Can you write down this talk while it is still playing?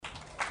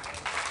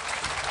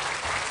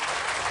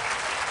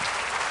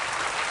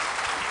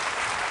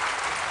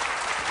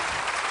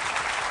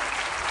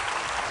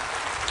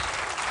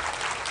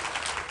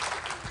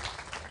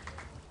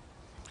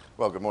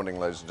Well, good morning,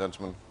 ladies and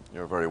gentlemen.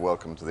 You're very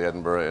welcome to the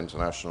Edinburgh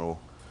International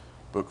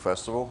Book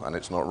Festival, and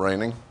it's not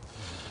raining.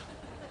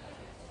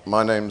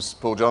 My name's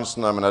Paul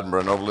Johnston. I'm an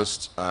Edinburgh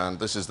novelist, and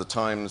this is the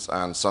Times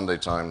and Sunday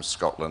Times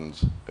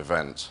Scotland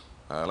event.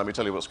 Let me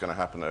tell you what's going to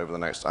happen over the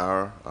next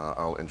hour.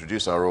 I'll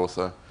introduce our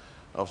author,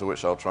 after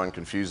which I'll try and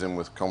confuse him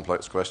with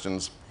complex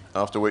questions,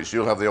 after which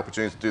you'll have the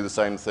opportunity to do the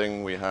same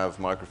thing. We have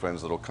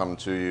microphones that will come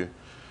to you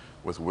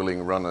with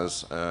willing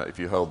runners. If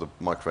you hold the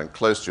microphone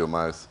close to your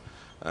mouth,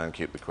 and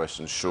keep the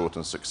questions short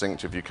and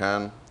succinct if you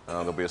can.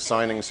 There'll be a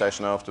signing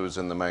session afterwards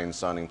in the main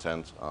signing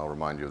tent. I'll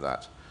remind you of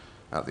that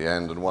at the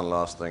end. And one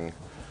last thing,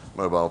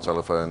 mobile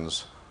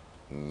telephones,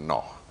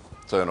 no.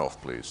 Turn off,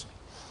 please.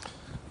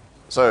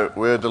 So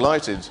we're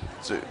delighted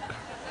to...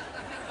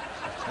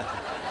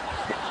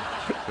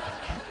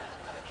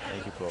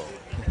 Thank you, Paul.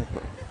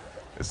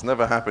 It's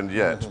never happened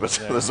yet, but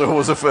there's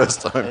always a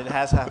first time. It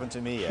has happened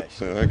to me,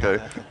 actually.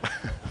 Okay.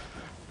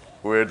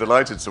 We're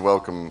delighted to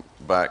welcome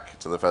back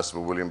to the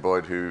festival William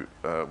Boyd, who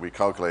we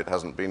calculate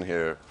hasn't been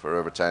here for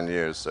over 10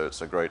 years, so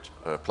it's a great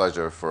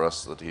pleasure for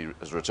us that he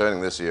is returning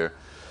this year.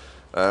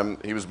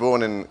 He was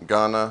born in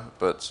Ghana,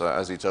 but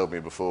as he told me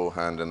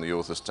beforehand in the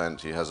author's tent,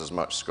 he has as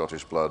much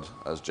Scottish blood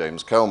as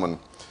James Kelman.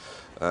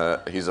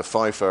 He's a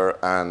Fifer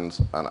and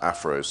an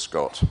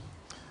Afro-Scot,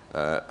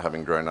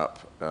 having grown up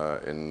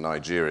in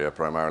Nigeria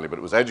primarily, but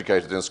was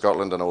educated in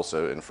Scotland and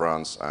also in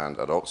France and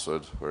at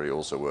Oxford, where he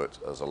also worked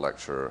as a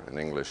lecturer in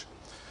English.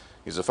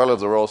 He's a Fellow of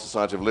the Royal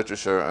Society of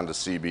Literature and a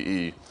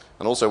CBE,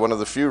 and also one of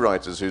the few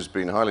writers who's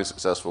been highly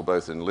successful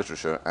both in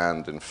literature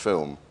and in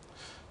film.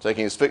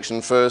 Taking his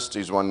fiction first,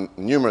 he's won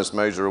numerous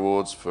major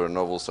awards for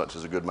novels such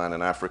as A Good Man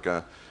in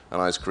Africa, An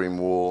Ice Cream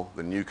War,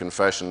 The New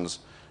Confessions,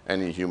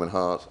 Any Human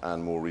Heart,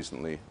 and more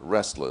recently,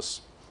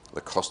 Restless, the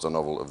Costa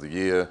Novel of the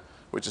Year,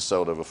 which has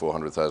sold over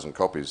 400,000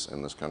 copies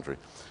in this country.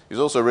 He's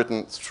also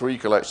written 3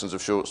 collections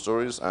of short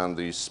stories and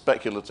the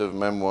speculative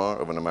memoir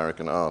of an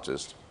American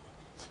artist.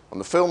 On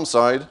the film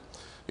side,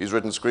 he's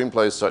written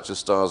screenplays such as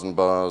Stars and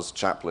Bars,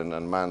 Chaplin,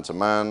 and Man to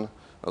Man,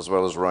 as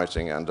well as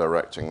writing and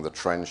directing The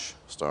Trench,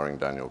 starring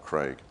Daniel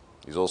Craig.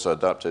 He's also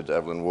adapted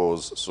Evelyn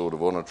Waugh's Sword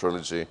of Honor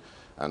trilogy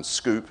and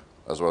Scoop,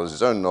 as well as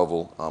his own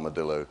novel,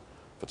 Armadillo,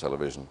 for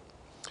television.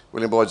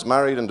 William Boyd's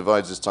married and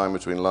divides his time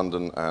between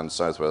London and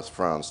southwest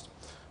France.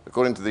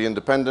 According to The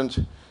Independent,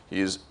 he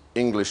is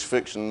English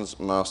fiction's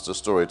master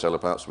storyteller.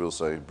 Perhaps we'll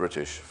say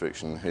British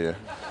fiction here.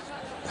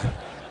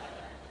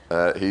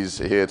 He's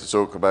here to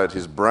talk about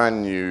his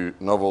brand new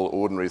novel,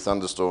 Ordinary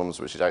Thunderstorms,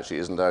 which actually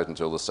isn't out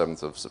until the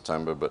 7th of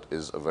September, but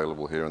is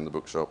available here in the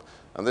bookshop.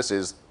 And this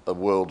is a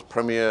world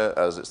premiere,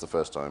 as it's the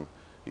first time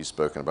he's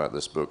spoken about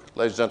this book.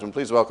 Ladies and gentlemen,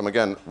 please welcome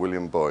again,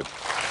 William Boyd.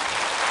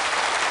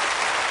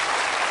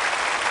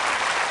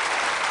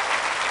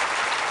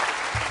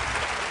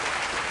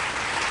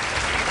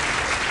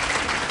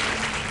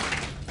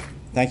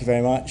 Thank you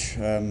very much.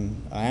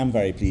 I am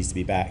very pleased to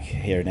be back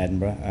here in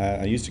Edinburgh.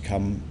 I used to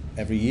come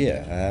every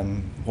year.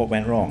 What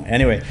went wrong?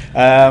 Anyway,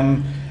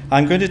 I'm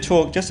going to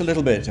talk just a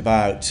little bit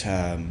about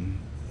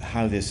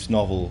how this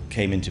novel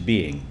came into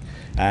being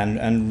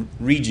and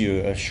read you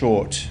a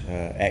short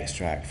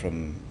extract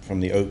from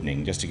the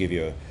opening, just to give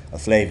you a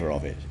flavour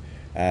of it.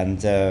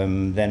 And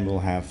then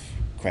we'll have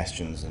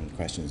questions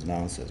and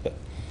answers. But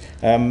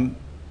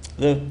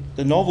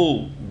the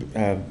novel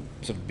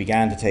sort of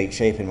began to take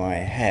shape in my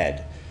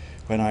head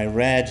when I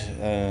read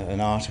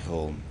an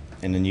article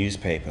in the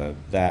newspaper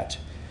that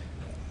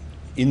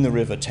in the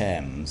River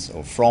Thames,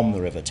 or from the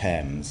River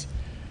Thames,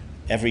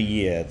 every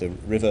year the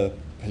river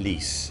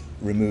police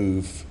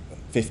remove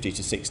 50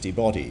 to 60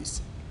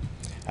 bodies.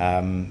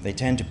 They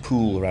tend to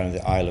pool around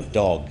the Isle of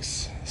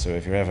Dogs, so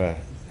if you're ever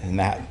in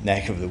that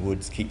neck of the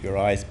woods, keep your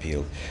eyes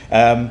peeled.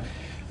 And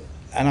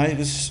I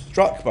was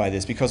struck by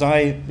this because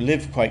I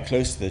live quite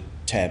close to the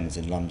Thames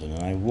in London,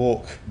 and I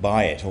walk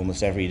by it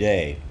almost every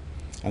day.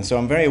 And so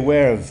I'm very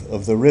aware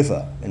of the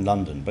river in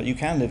London, but you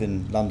can live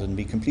in London and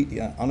be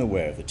completely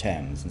unaware of the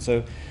Thames. And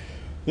so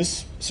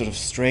this sort of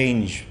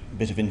strange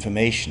bit of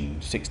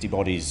information, 60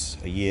 bodies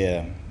a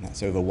year,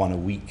 that's over 1 a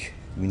week.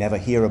 We never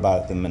hear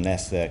about them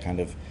unless they're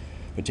kind of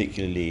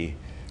particularly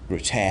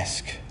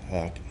grotesque,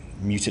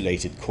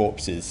 mutilated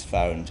corpses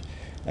found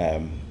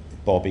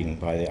bobbing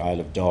by the Isle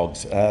of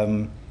Dogs.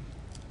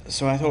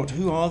 So I thought,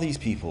 who are these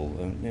people?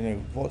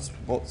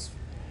 What's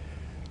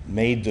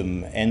made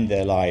them end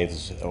their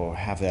lives or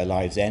have their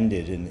lives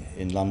ended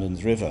in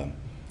London's river?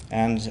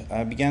 And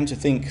I began to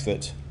think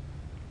that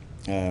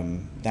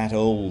that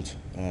old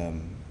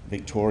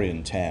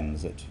Victorian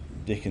Thames that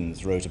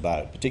Dickens wrote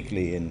about,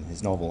 particularly in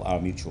his novel Our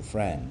Mutual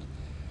Friend,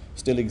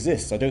 still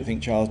exists. I don't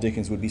think Charles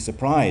Dickens would be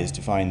surprised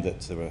to find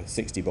that there were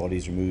 60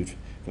 bodies removed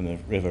from the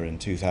river in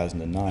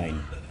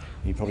 2009.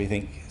 He'd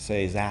probably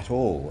say, is that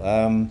all?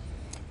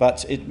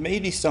 But it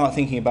made me start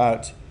thinking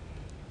about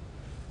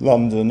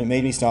London. It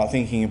made me start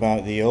thinking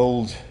about the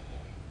old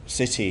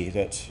city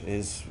that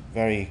is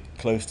very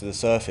close to the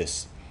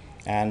surface,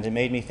 and it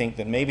made me think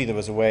that maybe there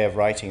was a way of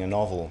writing a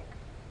novel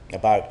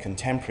about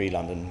contemporary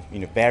London,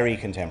 very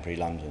contemporary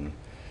London,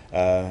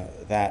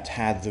 that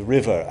had the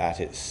river at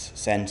its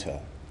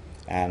centre,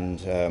 and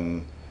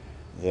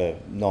the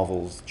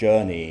novel's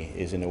journey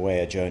is in a way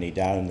a journey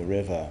down the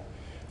river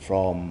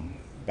from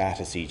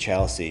Battersea,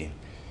 Chelsea,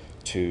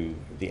 to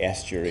the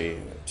estuary,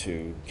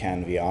 to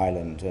Canvey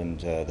Island and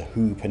the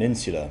Hoo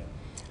Peninsula,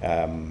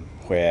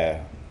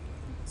 where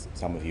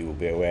some of you will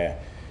be aware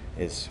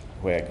is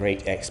where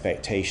Great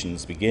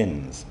Expectations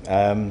begins.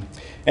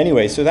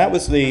 Anyway, so that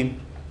was the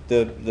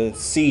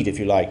seed, if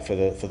you like, for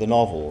the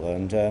novel,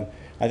 and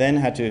I then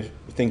had to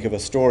think of a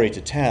story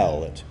to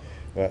tell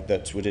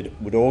that would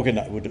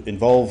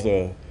involve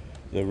the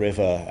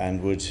river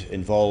and would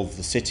involve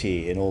the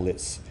city in all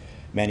its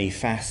many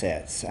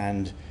facets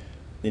and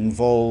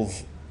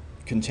involve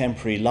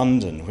contemporary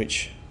London,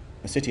 which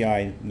a city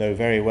I know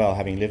very well,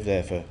 having lived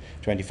there for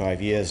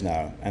 25 years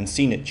now and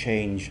seen it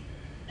change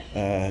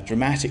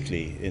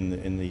dramatically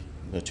in the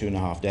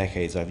 2.5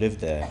 decades I've lived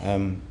there.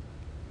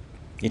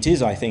 It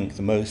is, I think,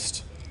 the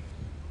most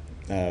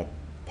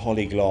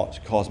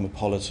polyglot,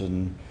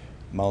 cosmopolitan,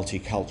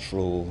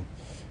 multicultural,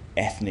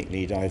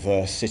 ethnically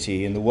diverse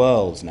city in the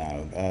world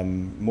now,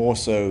 more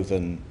so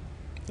than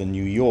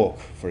New York,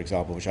 for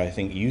example, which I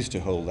think used to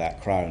hold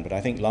that crown, but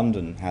I think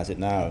London has it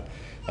now.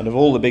 And of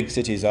all the big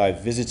cities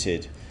I've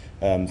visited,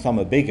 some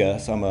are bigger,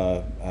 some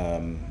are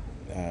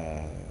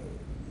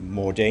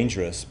more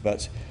dangerous,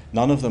 but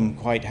none of them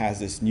quite has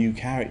this new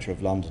character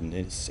of London,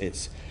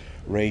 its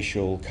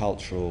racial,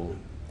 cultural,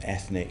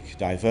 ethnic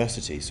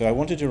diversity. So I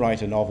wanted to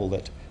write a novel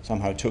that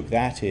somehow took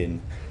that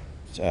in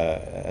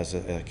as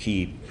a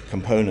key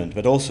component,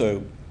 but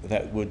also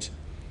that would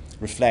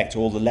reflect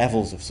all the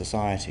levels of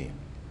society,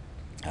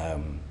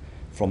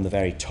 from the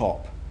very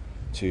top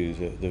to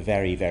the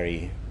very,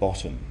 very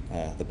bottom,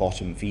 the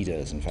bottom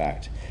feeders, in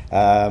fact.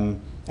 And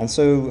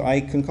so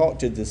I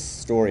concocted this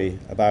story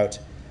about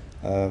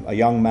a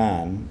young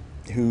man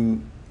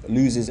who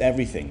loses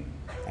everything,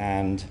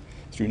 and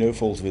through no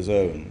fault of his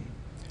own,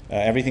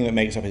 everything that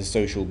makes up his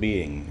social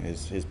being,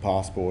 his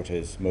passport,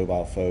 his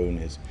mobile phone,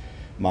 his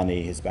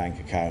money, his bank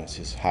accounts,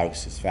 his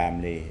house, his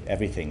family,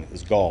 everything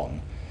is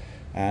gone.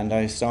 And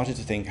I started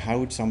to think, how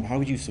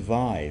would you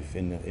survive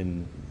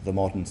in the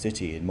modern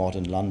city, in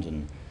modern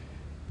London,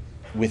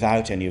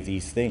 without any of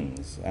these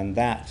things? And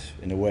that,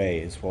 in a way,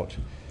 is what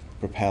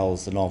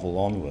propels the novel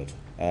onward.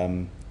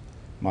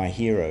 My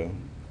hero,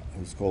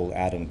 who's called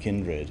Adam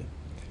Kindred,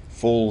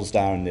 falls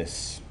down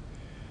this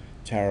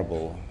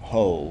terrible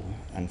hole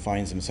and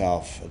finds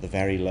himself at the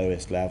very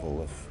lowest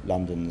level of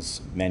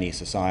London's many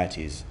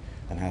societies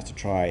and has to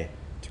try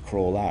to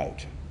crawl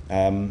out.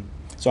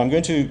 So I'm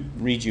going to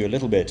read you a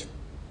little bit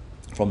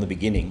from the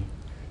beginning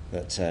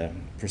that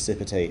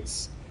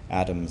precipitates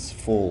Adam's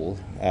fall,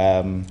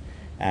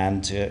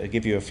 and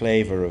give you a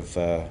flavour of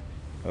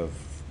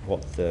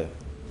what the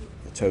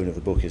tone of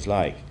the book is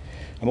like.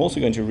 I'm also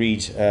going to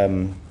read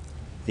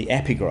the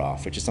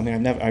epigraph, which is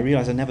something I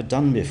realise I've never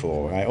done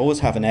before. I always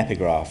have an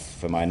epigraph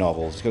for my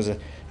novels because,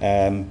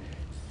 and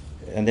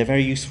they're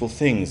very useful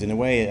things. In a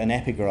way, an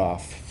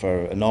epigraph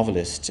for a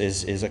novelist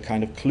is a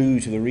kind of clue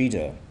to the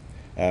reader.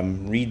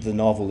 Read the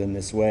novel in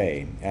this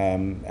way,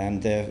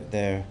 and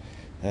they're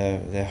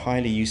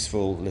highly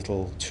useful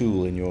little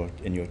tool in your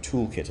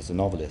toolkit as a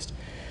novelist.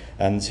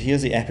 And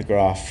here's the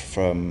epigraph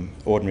from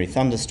Ordinary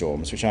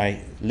Thunderstorms, which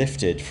I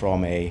lifted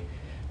from a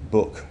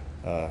book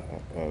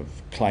of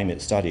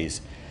climate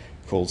studies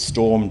called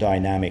Storm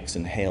Dynamics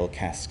and Hail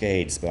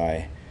Cascades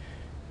by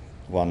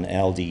one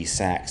L.D.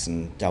 Sachs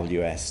and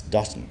W.S.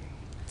 Dutton.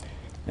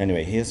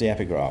 Anyway, here's the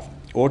epigraph.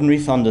 Ordinary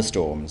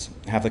thunderstorms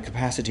have the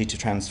capacity to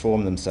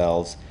transform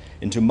themselves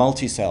into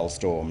multi-cell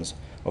storms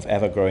of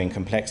ever-growing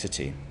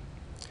complexity.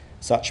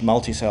 Such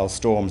multi-cell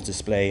storms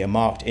display a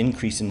marked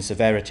increase in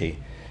severity,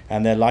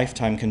 and their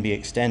lifetime can be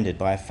extended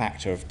by a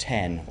factor of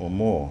 10 or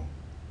more.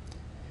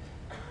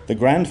 The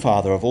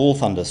grandfather of all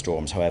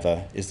thunderstorms,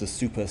 however, is the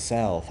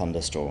supercell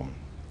thunderstorm.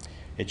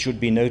 It should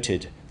be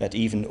noted that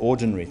even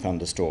ordinary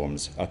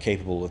thunderstorms are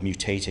capable of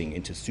mutating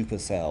into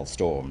supercell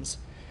storms.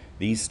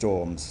 These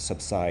storms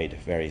subside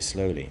very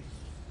slowly.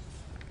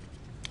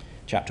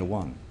 Chapter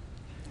 1.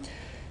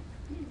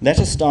 Let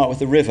us start with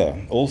the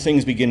river. All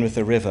things begin with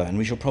the river, and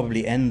we shall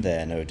probably end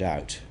there, no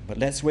doubt. But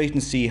let's wait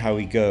and see how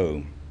we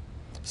go.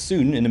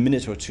 Soon, in a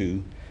minute or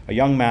two, a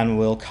young man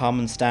will come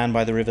and stand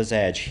by the river's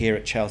edge here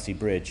at Chelsea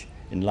Bridge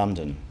in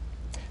London.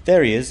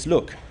 There he is,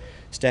 look,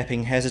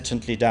 stepping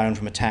hesitantly down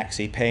from a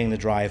taxi, paying the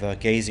driver,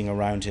 gazing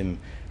around him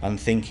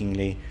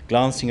unthinkingly,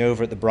 glancing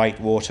over at the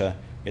bright water.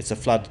 It's a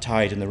flood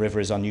tide and the river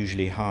is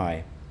unusually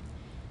high.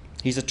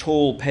 He's a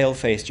tall,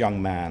 pale-faced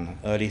young man,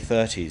 early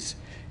 30s,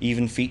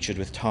 even-featured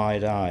with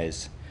tired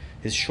eyes,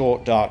 his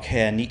short, dark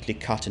hair neatly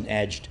cut and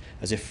edged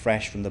as if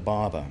fresh from the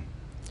barber.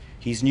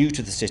 He's new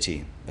to the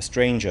city, a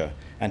stranger,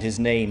 and his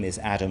name is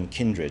Adam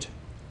Kindred.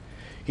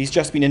 He's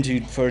just been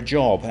interviewed for a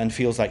job and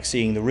feels like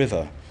seeing the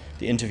river,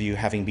 the interview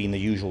having been the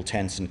usual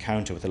tense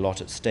encounter with a lot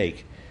at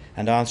stake,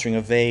 and answering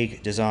a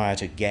vague desire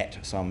to get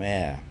some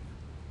air.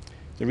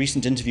 The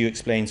recent interview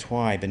explains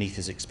why, beneath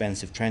his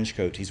expensive trench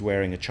coat, he's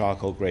wearing a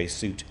charcoal grey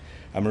suit,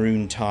 a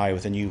maroon tie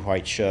with a new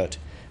white shirt,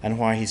 and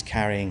why he's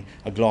carrying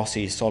a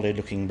glossy,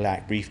 solid-looking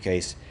black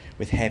briefcase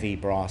with heavy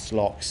brass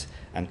locks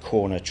and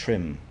corner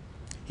trim.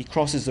 He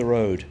crosses the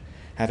road,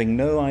 having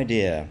no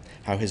idea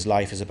how his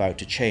life is about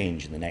to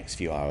change in the next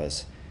few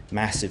hours,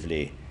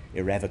 massively,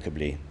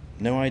 irrevocably,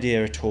 no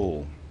idea at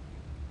all.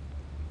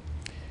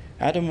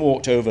 Adam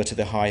walked over to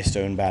the high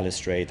stone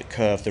balustrade that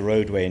curved the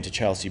roadway into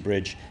Chelsea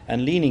Bridge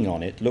and, leaning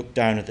on it, looked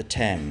down at the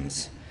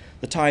Thames.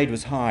 The tide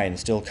was high and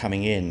still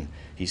coming in,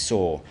 he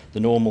saw, the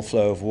normal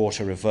flow of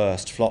water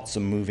reversed,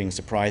 flotsam moving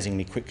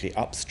surprisingly quickly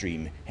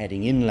upstream,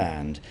 heading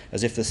inland,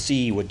 as if the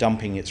sea were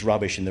dumping its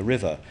rubbish in the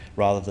river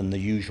rather than the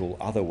usual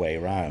other way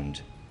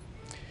round.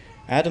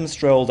 Adam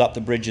strolled up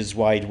the bridge's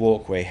wide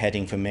walkway,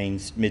 heading for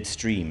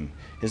midstream,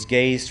 his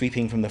gaze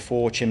sweeping from the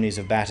 4 chimneys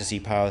of Battersea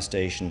Power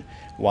Station,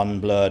 one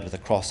blurred with a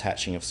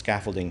cross-hatching of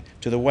scaffolding,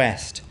 to the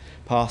west,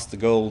 past the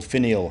gold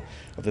finial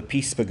of the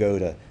Peace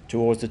Pagoda,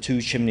 towards the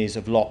 2 chimneys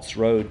of Lots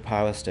Road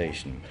Power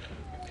Station.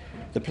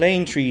 The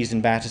plane trees in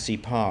Battersea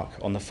Park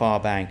on the far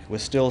bank were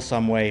still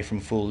some way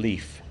from full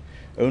leaf.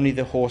 Only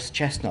the horse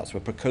chestnuts were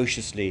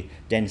precociously,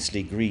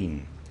 densely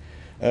green.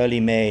 Early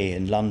May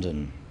in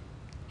London.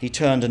 He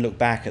turned and looked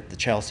back at the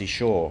Chelsea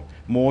shore.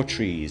 More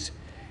trees.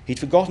 He'd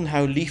forgotten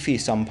how leafy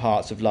some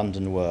parts of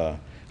London were,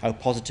 how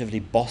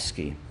positively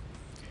bosky.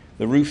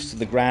 The roofs of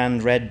the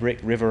grand red brick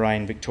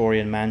riverine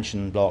Victorian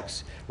mansion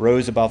blocks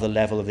rose above the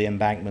level of the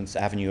embankment's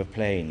avenue of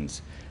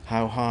planes.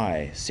 How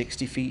high?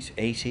 60 feet?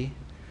 80?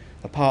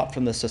 Apart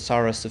from the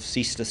susurrus of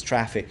ceaseless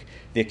traffic,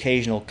 the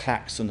occasional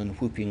klaxon and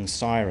whooping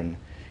siren,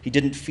 he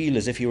didn't feel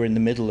as if he were in the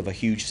middle of a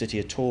huge city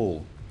at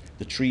all.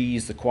 The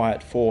trees, the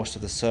quiet force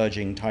of the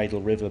surging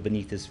tidal river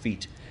beneath his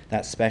feet,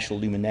 that special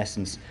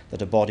luminescence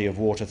that a body of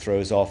water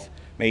throws off,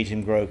 made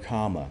him grow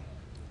calmer.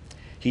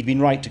 He'd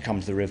been right to come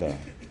to the river.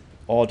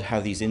 Odd how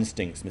these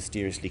instincts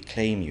mysteriously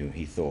claim you,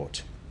 he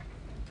thought.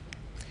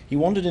 He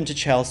wandered into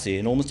Chelsea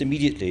and almost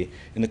immediately,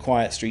 in the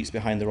quiet streets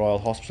behind the Royal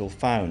Hospital,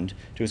 found,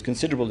 to his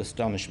considerable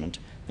astonishment,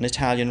 an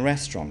Italian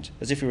restaurant,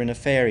 as if he were in a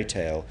fairy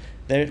tale.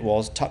 There it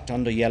was, tucked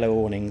under yellow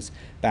awnings,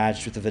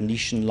 badged with a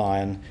Venetian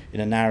lion,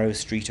 in a narrow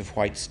street of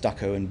white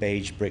stucco and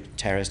beige brick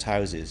terraced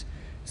houses.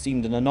 It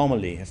seemed an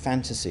anomaly, a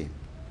fantasy.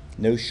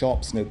 No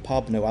shops, no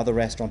pub, no other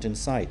restaurant in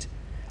sight.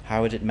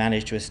 How had it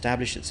managed to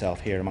establish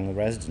itself here among the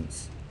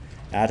residents?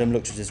 Adam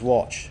looked at his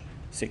watch.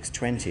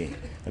 6:20.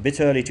 A bit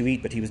early to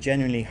eat, but he was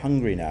genuinely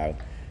hungry now,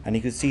 and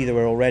he could see there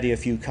were already a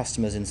few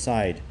customers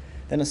inside.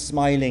 Then a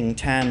smiling,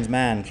 tanned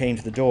man came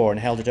to the door and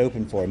held it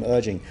open for him,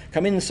 urging,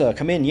 "Come in, sir,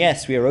 come in.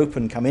 Yes, we are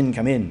open. Come in,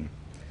 come in."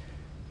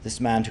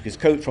 This man took his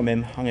coat from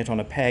him, hung it on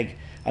a peg,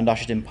 and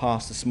ushered him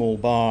past the small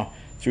bar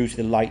through to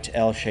the light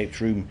L-shaped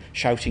room,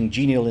 shouting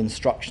genial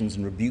instructions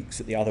and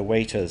rebukes at the other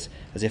waiters,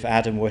 as if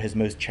Adam were his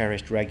most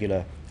cherished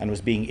regular and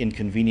was being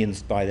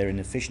inconvenienced by their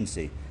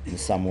inefficiency in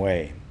some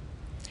way.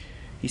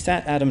 He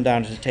sat Adam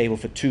down at a table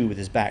for 2 with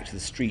his back to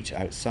the street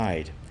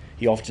outside.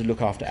 He offered to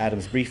look after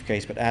Adam's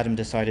briefcase, but Adam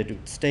decided to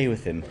stay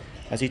with him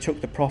as he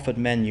took the proffered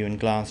menu and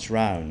glanced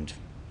round.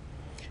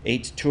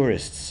 8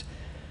 tourists,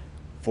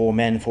 4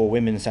 men, 4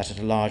 women, sat at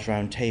a large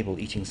round table,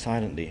 eating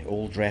silently,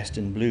 all dressed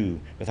in blue,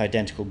 with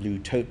identical blue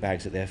tote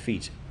bags at their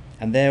feet.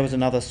 And there was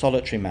another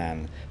solitary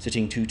man,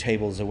 sitting 2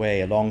 tables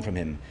away along from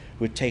him,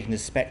 who had taken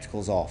his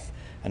spectacles off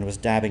and was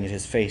dabbing at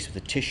his face with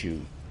a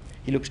tissue.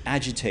 He looked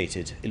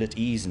agitated, ill at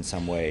ease in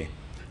some way,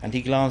 and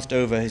he glanced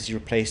over as he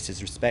replaced his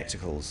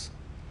spectacles.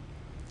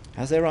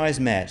 As their eyes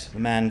met, the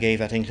man gave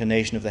that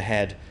inclination of the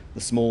head,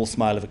 the small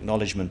smile of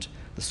acknowledgement,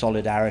 the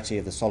solidarity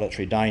of the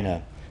solitary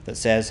diner, that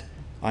says,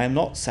 "I am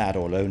not sad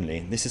or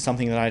lonely. This is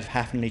something that I've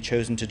happily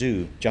chosen to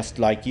do, just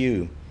like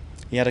you."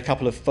 He had a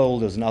couple of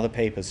folders and other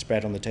papers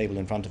spread on the table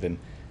in front of him.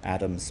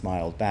 Adam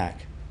smiled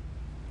back.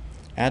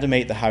 Adam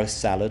ate the house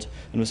salad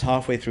and was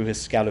halfway through his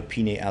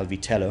scallopini al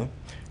vitello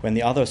when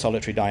the other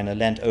solitary diner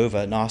leant over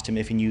and asked him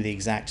if he knew the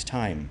exact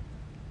time.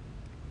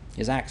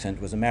 His accent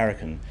was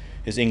American,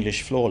 his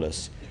English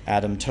flawless.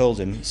 Adam told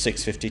him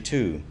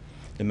 6:52.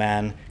 The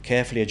man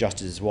carefully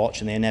adjusted his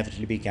watch and they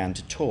inevitably began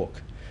to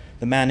talk.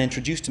 The man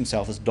introduced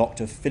himself as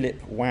Dr.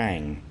 Philip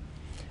Wang.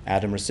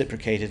 Adam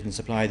reciprocated and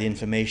supplied the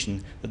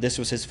information that this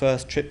was his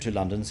first trip to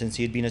London since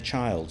he had been a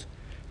child.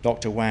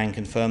 Dr. Wang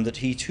confirmed that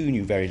he too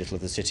knew very little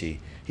of the city.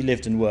 He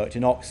lived and worked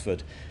in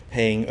Oxford,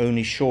 paying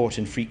only short,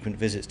 infrequent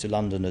visits to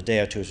London a day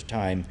or 2 at a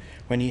time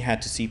when he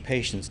had to see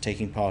patients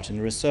taking part in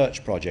a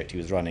research project he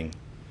was running.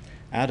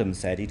 Adam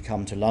said he'd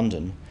come to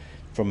London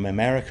from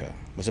America,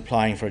 was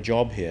applying for a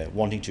job here,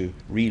 wanting to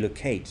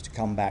relocate, to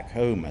come back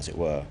home, as it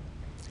were.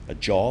 A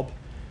job?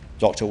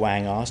 Dr.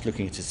 Wang asked,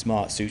 looking at his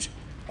smart suit.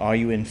 Are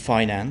you in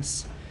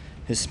finance?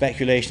 His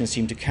speculation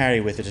seemed to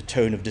carry with it a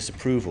tone of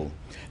disapproval.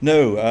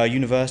 No, a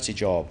university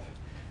job.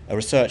 A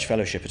research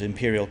fellowship at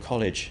Imperial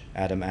College,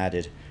 Adam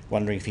added,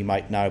 wondering if he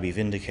might now be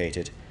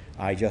vindicated.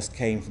 I just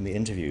came from the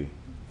interview.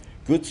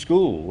 Good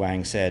school,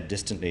 Wang said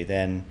distantly,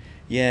 then,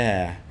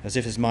 yeah, as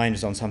if his mind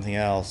was on something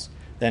else.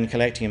 Then,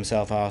 collecting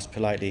himself, asked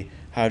politely,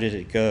 how did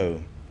it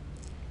go?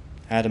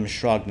 Adam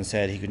shrugged and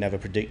said he could never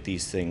predict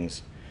these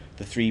things.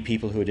 The 3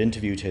 people who had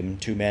interviewed him,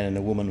 2 men and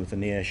a woman with a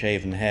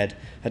near-shaven head,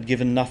 had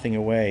given nothing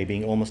away,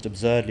 being almost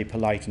absurdly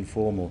polite and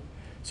formal,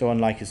 so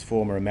unlike his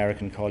former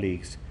American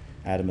colleagues.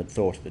 Adam had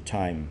thought at the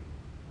time.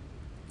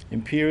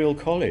 Imperial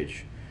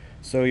College.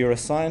 So you're a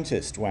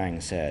scientist,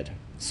 Wang said.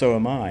 So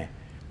am I.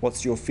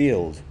 What's your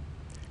field?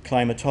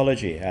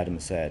 Climatology, Adam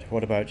said.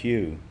 What about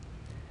you?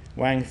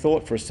 Wang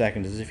thought for a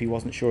second as if he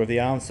wasn't sure of the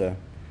answer.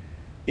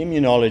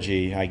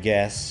 Immunology, I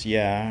guess,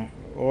 yeah.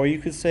 Or you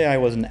could say I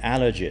was an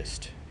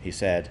allergist, he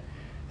said.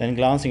 Then,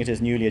 glancing at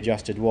his newly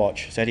adjusted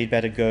watch, said he'd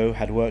better go,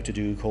 had work to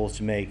do, calls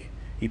to make.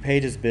 He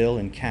paid his bill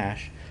in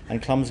cash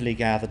and clumsily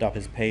gathered up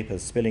his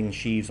papers, spilling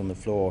sheaves on the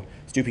floor,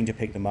 stooping to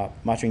pick them up,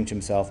 muttering to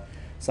himself.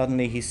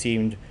 Suddenly he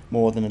seemed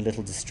more than a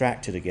little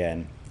distracted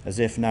again, as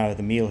if now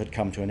the meal had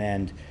come to an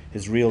end,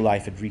 his real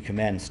life had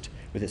recommenced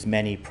with its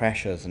many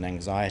pressures and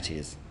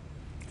anxieties.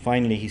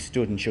 Finally he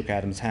stood and shook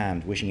Adam's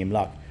hand, wishing him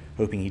luck,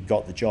 hoping he'd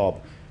got the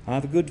job. I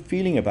have a good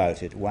feeling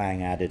about it,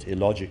 Wang added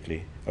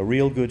illogically, a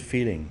real good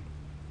feeling.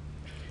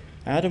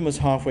 Adam was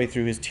halfway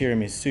through his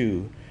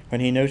tiramisu when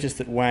he noticed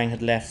that Wang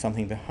had left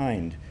something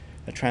behind,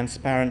 a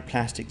transparent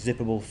plastic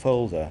zippable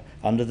folder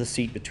under the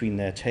seat between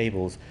their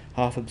tables,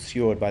 half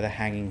obscured by the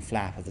hanging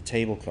flap of the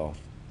tablecloth.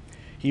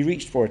 He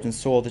reached for it and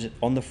saw that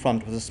on the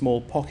front was a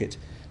small pocket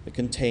that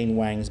contained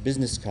Wang's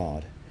business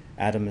card.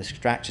 Adam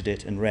extracted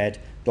it and read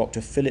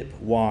Dr. Philip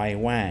Y.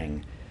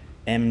 Wang,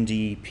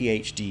 MD,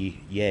 PhD,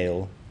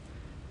 Yale,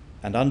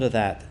 and under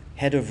that,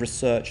 Head of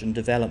Research and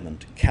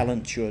Development,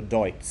 Callenture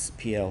Deutz,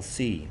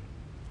 PLC.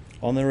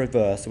 On the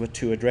reverse there were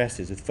two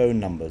addresses with phone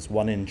numbers,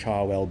 one in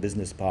Charwell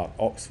Business Park,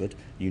 Oxford,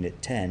 Unit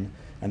 10,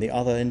 and the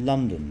other in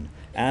London,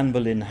 Anne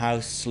Boleyn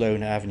House,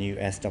 Sloane Avenue,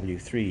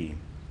 SW3.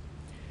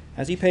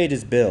 As he paid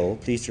his bill,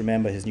 pleased to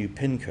remember his new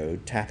PIN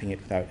code, tapping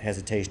it without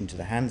hesitation to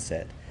the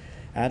handset,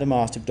 Adam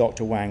asked if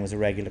Dr. Wang was a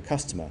regular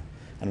customer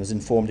and was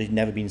informed he'd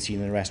never been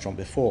seen in the restaurant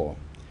before.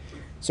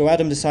 So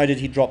Adam decided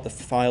he'd drop the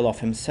file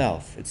off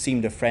himself. It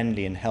seemed a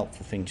friendly and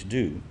helpful thing to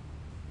do,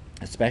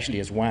 especially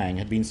as Wang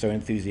had been so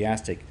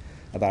enthusiastic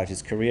about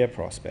his career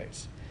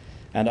prospects,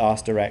 and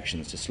asked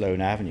directions to Sloane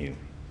Avenue.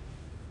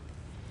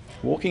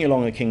 Walking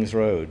along the King's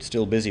Road,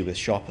 still busy with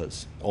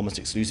shoppers, almost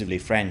exclusively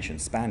French and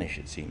Spanish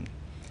it seemed,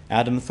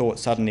 Adam thought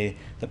suddenly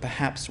that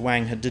perhaps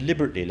Wang had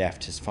deliberately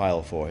left his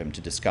file for him to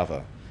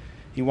discover.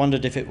 He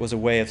wondered if it was a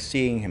way of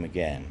seeing him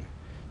again,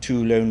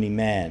 two lonely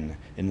men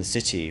in the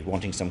city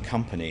wanting some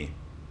company.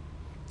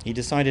 He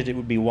decided it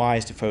would be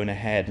wise to phone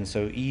ahead, and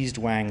so eased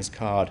Wang's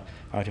card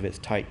out of its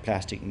tight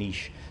plastic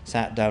niche,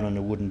 sat down on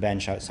a wooden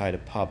bench outside a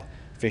pub,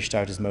 fished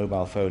out his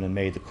mobile phone and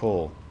made the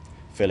call.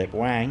 Philip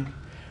Wang?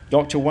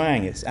 Dr.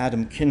 Wang, it's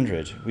Adam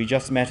Kindred. We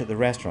just met at the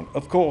restaurant.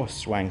 Of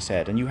course, Wang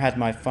said, and you had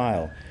my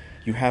file.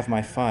 You have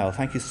my file.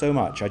 Thank you so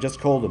much. I just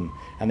called them,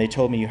 and they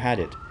told me you had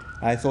it.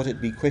 I thought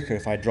it'd be quicker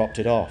if I dropped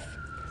it off.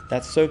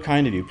 That's so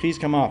kind of you. Please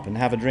come up and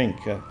have a drink.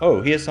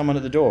 Oh, here's someone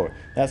at the door.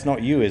 That's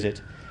not you, is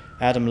it?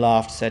 Adam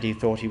laughed, said he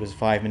thought he was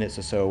 5 minutes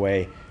or so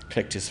away,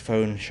 clicked his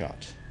phone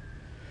shut.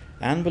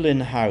 Anne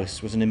Boleyn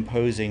House was an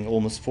imposing,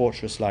 almost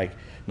fortress-like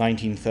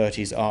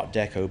 1930s Art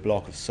Deco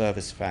block of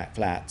service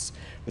flats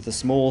with a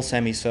small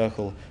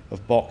semicircle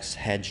of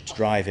box-hedged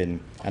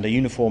drive-in and a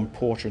uniformed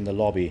porter in the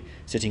lobby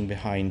sitting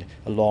behind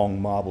a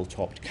long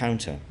marble-topped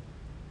counter.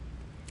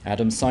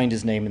 Adam signed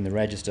his name in the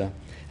register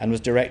and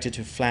was directed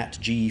to flat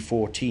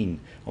G14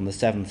 on the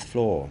 7th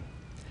floor.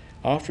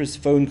 After his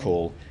phone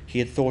call, he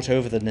had thought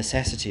over the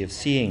necessity of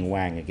seeing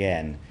Wang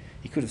again.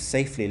 He could have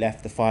safely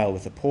left the file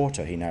with the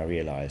porter, he now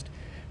realized,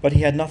 but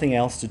he had nothing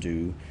else to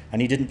do,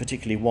 and he didn't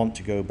particularly want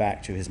to go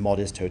back to his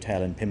modest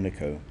hotel in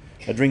Pimlico.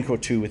 A drink or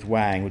two with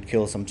Wang would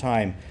kill some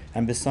time,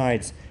 and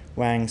besides,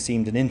 Wang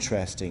seemed an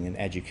interesting and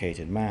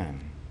educated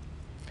man.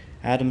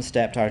 Adam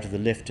stepped out of the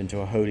lift into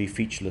a wholly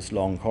featureless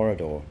long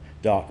corridor,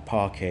 dark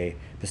parquet,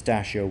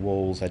 pistachio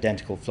walls,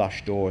 identical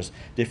flush doors,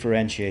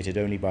 differentiated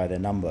only by their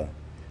number.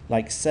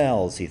 Like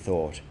cells, he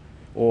thought,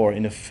 or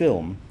in a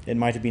film, it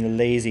might have been a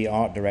lazy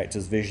art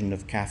director's vision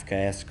of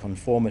Kafkaesque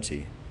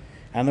conformity.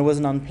 And there was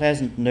an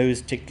unpleasant,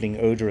 nose-tickling,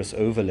 odorous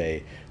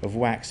overlay of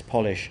wax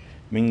polish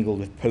mingled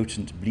with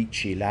potent,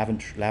 bleachy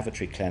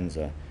lavatory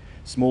cleanser.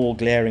 Small,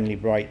 glaringly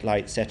bright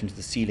lights set into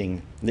the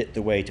ceiling lit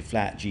the way to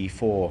flat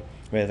G4,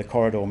 where the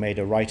corridor made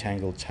a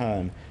right-angled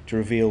turn to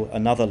reveal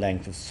another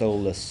length of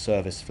soulless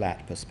service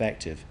flat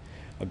perspective.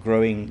 A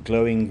glowing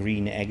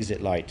green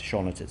exit light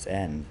shone at its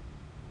end.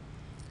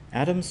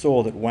 Adam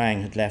saw that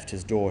Wang had left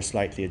his door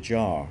slightly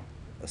ajar,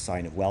 a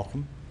sign of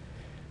welcome,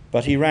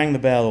 but he rang the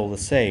bell all the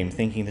same,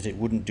 thinking that it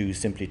wouldn't do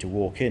simply to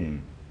walk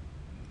in.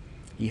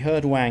 He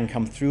heard Wang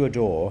come through a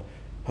door,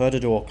 heard a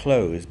door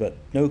close, but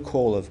no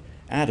call of,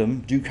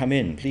 "Adam, do come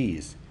in,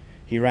 please."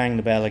 He rang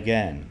the bell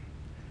again.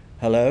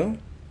 "Hello?"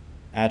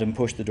 Adam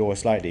pushed the door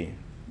slightly.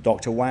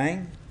 "Dr.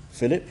 Wang?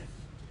 Philip?"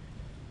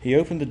 He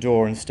opened the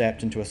door and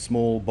stepped into a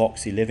small,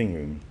 boxy living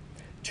room.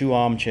 2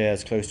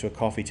 armchairs close to a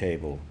coffee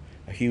table,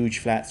 a huge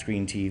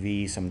flat-screen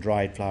TV, some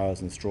dried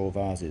flowers and straw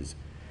vases,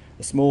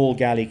 a small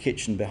galley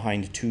kitchen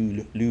behind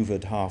 2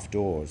 louvered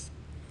half-doors.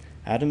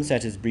 Adam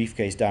set his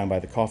briefcase down by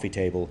the coffee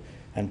table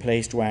and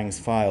placed Wang's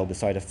file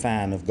beside a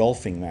fan of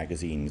golfing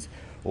magazines,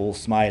 all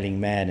smiling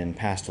men in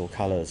pastel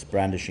colours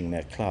brandishing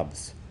their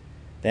clubs.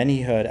 Then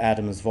he heard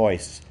Adam's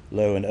voice,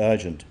 low and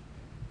urgent.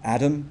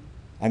 "Adam,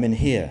 I'm in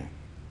here.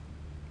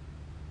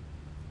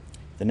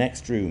 The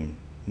next room.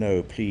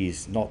 No,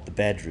 please, not the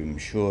bedroom,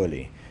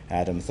 surely,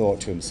 Adam thought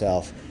to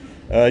himself,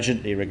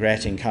 urgently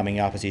regretting coming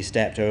up as he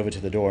stepped over to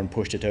the door and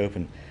pushed it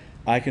open.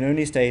 I can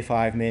only stay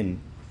 5 min.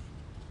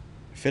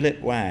 Philip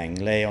Wang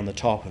lay on the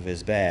top of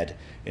his bed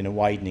in a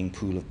widening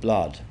pool of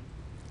blood.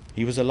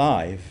 He was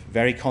alive,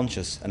 very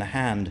conscious, and a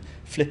hand,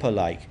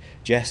 flipper-like,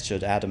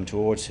 gestured Adam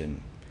towards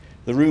him.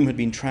 The room had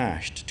been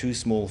trashed, 2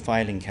 small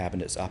filing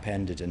cabinets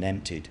upended and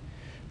emptied,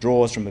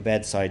 drawers from a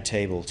bedside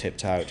table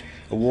tipped out,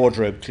 a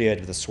wardrobe cleared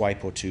with a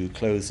swipe or two,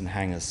 clothes and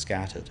hangers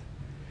scattered.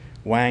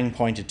 Wang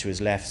pointed to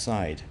his left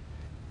side.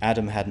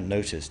 Adam hadn't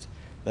noticed.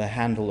 The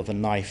handle of a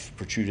knife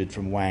protruded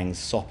from Wang's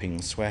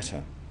sopping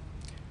sweater.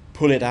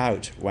 Pull it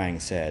out, Wang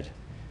said.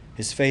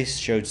 His face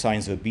showed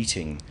signs of a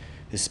beating,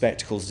 his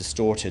spectacles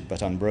distorted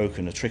but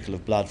unbroken, a trickle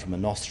of blood from a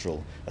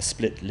nostril, a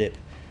split lip,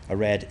 a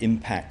red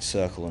impact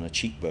circle on a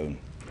cheekbone.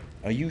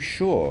 Are you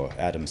sure?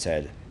 Adam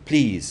said.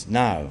 Please,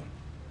 now.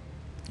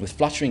 With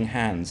fluttering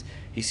hands,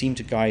 he seemed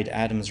to guide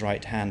Adam's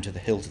right hand to the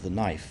hilt of the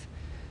knife.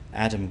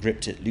 Adam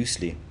gripped it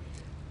loosely.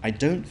 I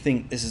don't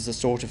think this is the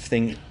sort of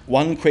thing...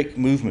 One quick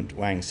movement,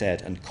 Wang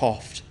said, and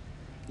coughed.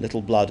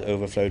 Little blood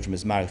overflowed from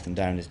his mouth and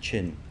down his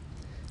chin.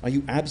 Are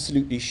you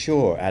absolutely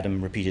sure?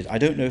 Adam repeated. I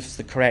don't know if it's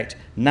the correct...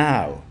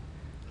 Now!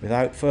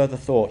 Without further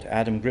thought,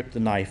 Adam gripped the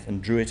knife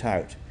and drew it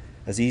out,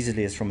 as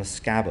easily as from a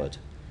scabbard.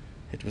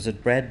 It was a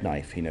bread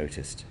knife, he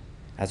noticed,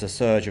 as a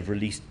surge of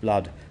released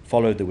blood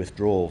followed the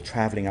withdrawal,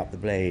 travelling up the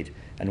blade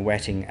and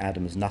wetting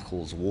Adam's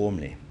knuckles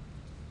warmly.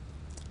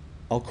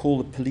 I'll call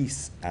the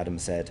police, Adam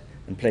said,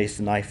 and placed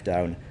the knife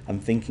down,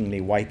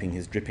 unthinkingly wiping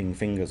his dripping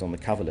fingers on the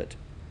coverlet.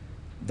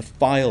 The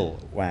file,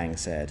 Wang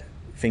said,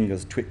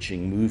 fingers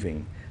twitching,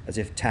 moving, as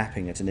if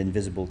tapping at an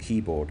invisible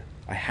keyboard.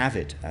 I have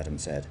it, Adam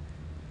said.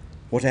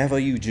 Whatever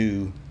you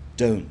do,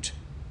 don't.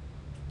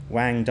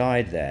 Wang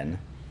died then,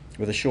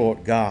 with a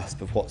short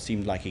gasp of what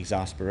seemed like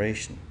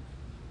exasperation.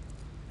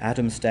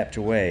 Adam stepped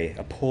away,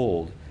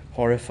 appalled,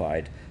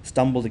 horrified,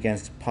 stumbled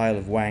against a pile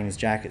of Wang's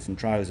jackets and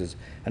trousers,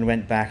 and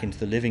went back into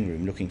the living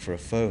room looking for a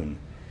phone.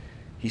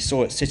 He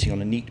saw it sitting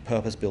on a neat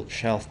purpose-built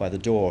shelf by the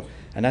door,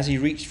 and as he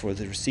reached for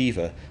the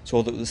receiver,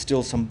 saw that there was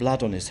still some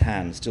blood on his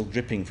hand, still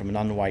dripping from an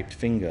unwiped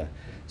finger.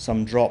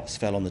 Some drops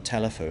fell on the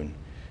telephone.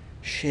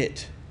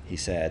 Shit, he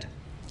said,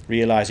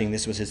 realizing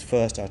this was his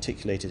first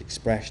articulated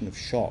expression of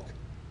shock.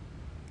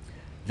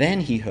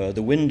 Then he heard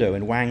the window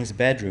in Wang's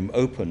bedroom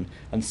open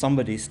and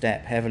somebody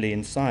step heavily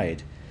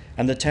inside,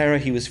 and the terror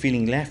he was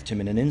feeling left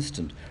him in an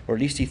instant, or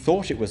at least he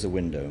thought it was a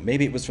window.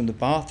 Maybe it was from the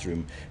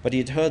bathroom, but he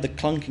had heard the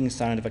clunking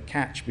sound of a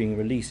catch being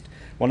released,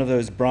 one of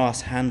those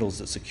brass handles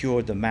that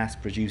secured the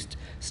mass-produced,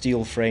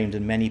 steel-framed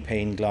and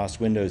many-pane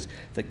glass windows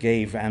that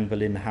gave Anne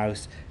Boleyn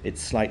House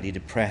its slightly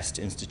depressed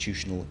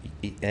institutional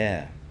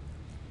air.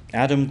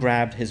 Adam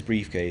grabbed his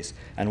briefcase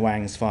and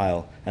Wang's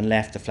file and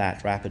left the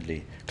flat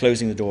rapidly,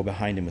 closing the door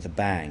behind him with a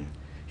bang.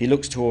 He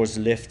looked towards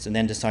the lifts and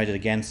then decided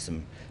against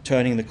them,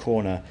 turning the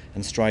corner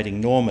and striding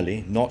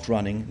normally, not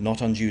running,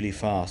 not unduly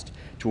fast,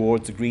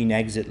 towards the green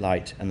exit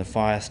light and the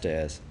fire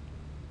stairs.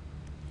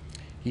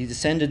 He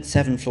descended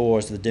 7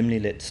 floors of the dimly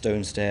lit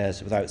stone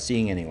stairs without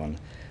seeing anyone,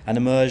 and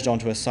emerged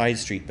onto a side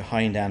street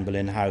behind Anne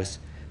Boleyn House,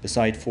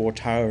 beside 4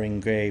 towering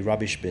grey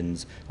rubbish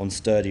bins on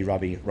sturdy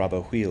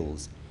rubber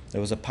wheels. There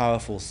was a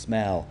powerful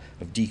smell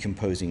of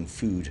decomposing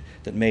food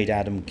that made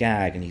Adam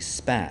gag, and he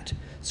spat,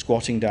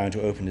 squatting down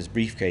to open his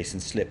briefcase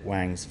and slip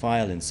Wang's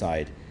file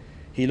inside.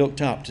 He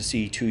looked up to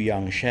see 2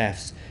 young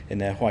chefs in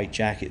their white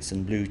jackets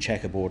and blue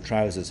checkerboard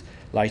trousers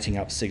lighting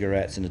up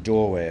cigarettes in a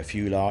doorway a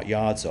few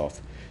yards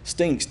off.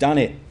 Stinks, done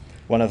it,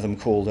 one of them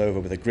called over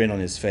with a grin on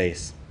his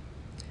face.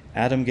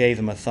 Adam gave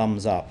them a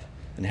thumbs up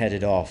and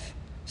headed off,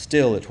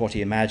 still at what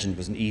he imagined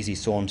was an easy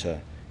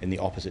saunter in the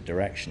opposite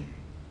direction.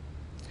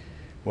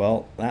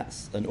 Well,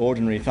 that's an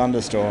ordinary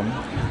thunderstorm.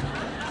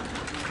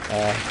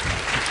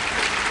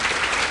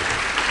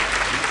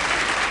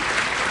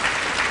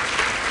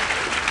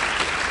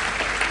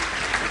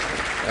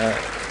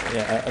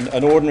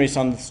 An ordinary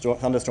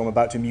thunderstorm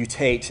about to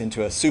mutate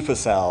into a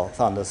supercell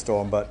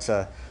thunderstorm, but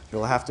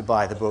you'll have to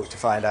buy the book to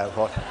find out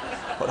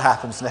what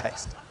happens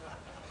next.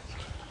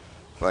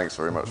 Thanks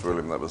very much,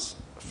 William. That was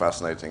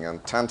fascinating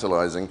and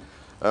tantalizing.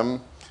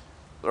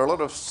 There are a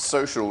lot of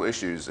social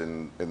issues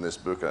in this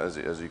book, as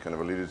you kind of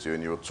alluded to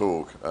in your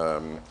talk.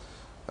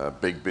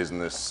 Big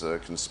business,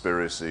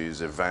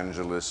 conspiracies,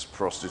 evangelists,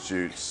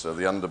 prostitutes,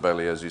 the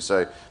underbelly, as you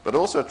say, but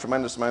also a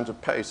tremendous amount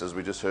of pace, as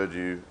we just heard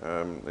you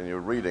in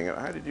your reading.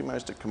 How did you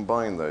manage to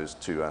combine those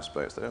 2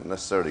 aspects? They don't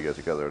necessarily go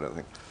together, I don't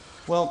think.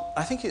 Well,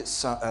 I think it's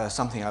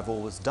something I've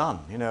always done.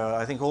 You know,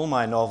 I think all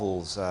my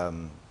novels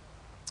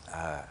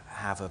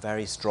have a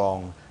very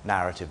strong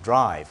narrative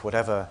drive,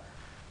 whatever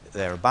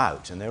they're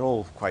about, and they're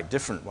all quite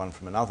different one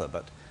from another,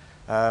 but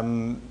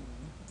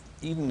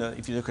even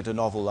if you look at a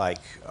novel like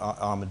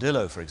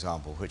Armadillo, for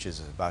example, which is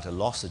about a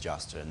loss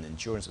adjuster and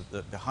insurance,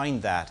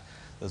 behind that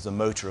there's the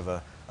motor of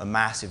a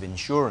massive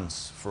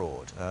insurance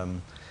fraud.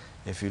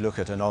 If you look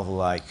at a novel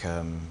like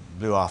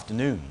Blue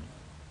Afternoon,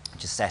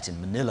 which is set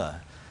in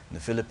Manila, in the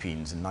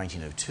Philippines in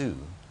 1902,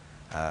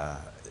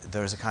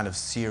 there is a kind of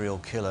serial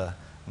killer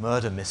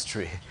murder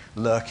mystery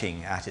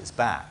lurking at its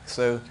back.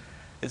 So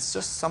it's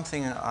just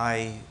something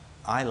I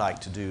like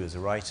to do as a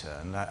writer,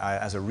 and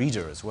as a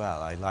reader as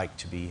well. I like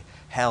to be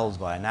held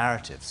by a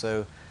narrative.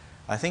 So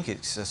I think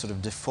it's a sort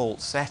of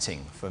default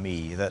setting for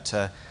me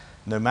that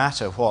no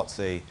matter what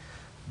the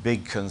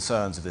big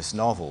concerns of this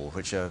novel,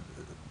 which are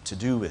to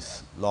do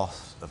with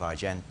loss of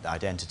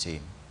identity,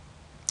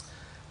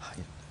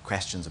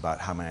 questions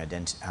about how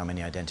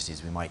many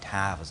identities we might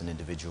have as an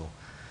individual,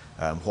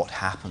 what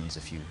happens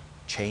if you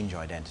change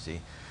identity.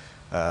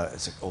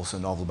 It's also a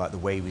novel about the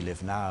way we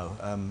live now.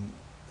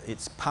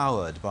 It's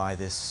powered by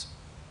this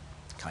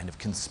kind of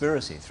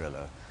conspiracy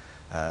thriller,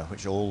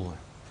 which all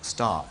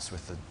starts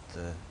with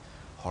the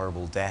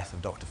horrible death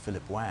of Dr.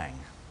 Philip Wang.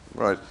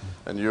 Right,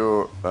 and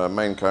your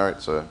main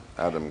character,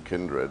 Adam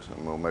Kindred,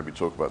 and we'll maybe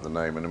talk about the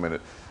name in a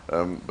minute,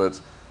 but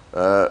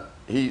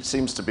he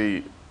seems to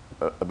be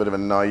a bit of a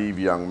naive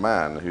young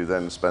man who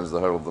then spends the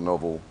whole of the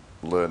novel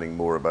learning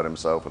more about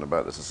himself and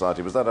about the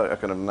society. Was that a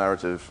kind of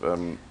narrative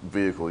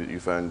vehicle that you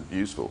found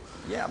useful?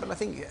 Yeah, but I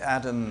think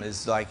Adam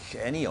is like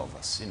any of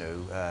us, you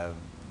know,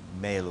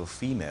 male or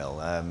female,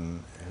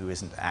 who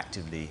isn't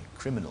actively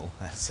criminal,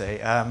 let's say,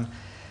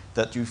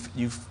 that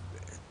you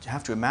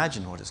have to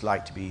imagine what it's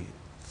like to be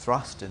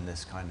thrust in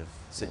this kind of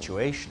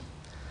situation.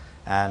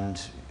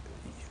 And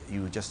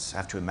you just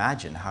have to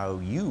imagine how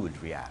you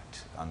would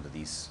react under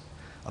these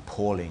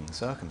appalling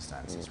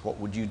circumstances. What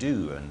would you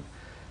do, and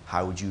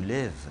how would you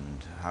live,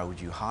 and how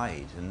would you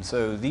hide? And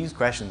so these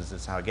questions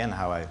is how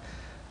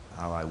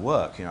I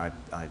work. You know,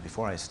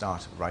 before I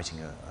start writing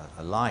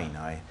a line,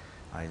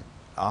 I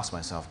ask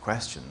myself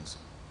questions.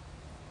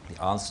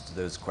 The answer to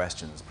those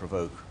questions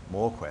provoke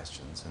more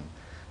questions, and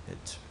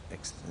it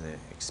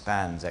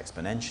expands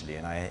exponentially,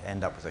 and I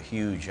end up with a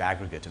huge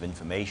aggregate of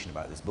information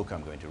about this book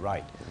I'm going to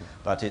write.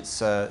 But it's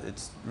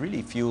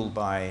really fueled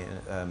by,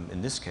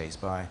 in this case,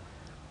 by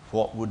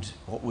what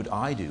would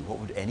I do? What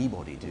would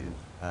anybody do?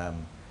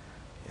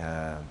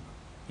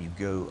 You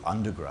go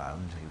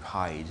underground, you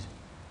hide.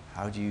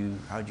 How do you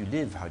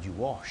live? How do you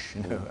wash?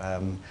 You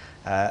know,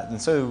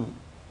 and so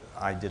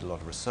I did a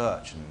lot of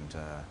research and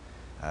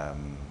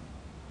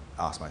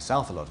asked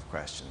myself a lot of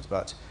questions.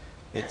 But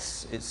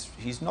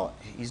he's not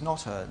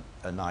a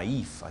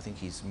naif. I think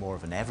he's more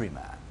of an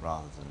everyman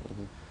rather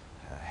than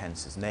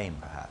hence his name,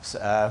 perhaps.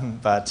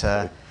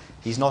 But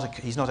he's not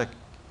a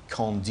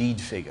Candide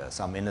figure,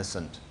 some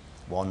innocent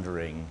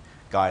wandering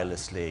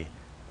guilelessly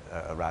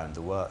around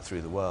the world,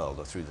 through the world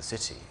or through the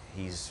city.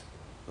 He's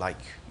like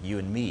you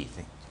and me,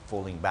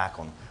 falling back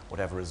on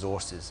whatever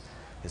resources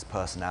his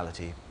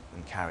personality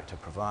and character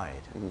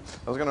provide.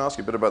 I was going to ask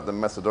you a bit about the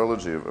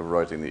methodology of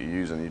writing that you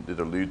use, and you did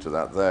allude to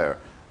that there.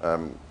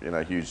 You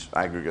know, huge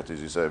aggregate,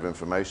 as you say, of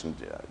information.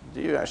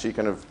 Do you actually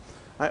kind of,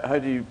 how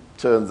do you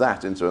turn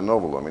that into a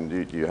novel? I mean,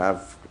 do you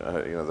have,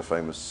 you know, the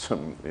famous,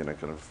 you know,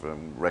 kind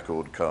of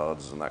record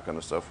cards and that kind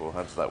of stuff, or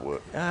how does that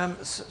work?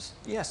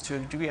 Yes, to a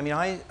degree. I mean,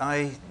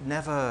 I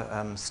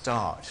never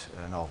start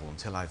a novel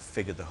until I've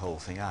figured the whole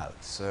thing out.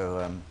 So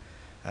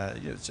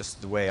you know, it's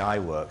just the way I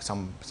work.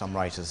 Some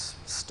writers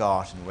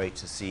start and wait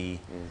to see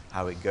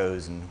how it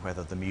goes and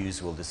whether the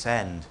muse will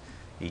descend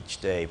each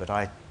day, but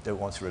I don't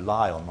want to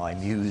rely on my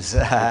muse,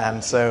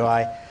 and so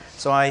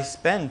I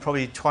spend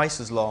probably twice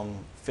as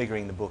long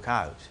figuring the book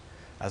out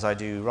as I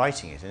do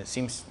writing it. And it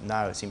seems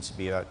to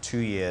be about 2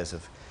 years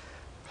of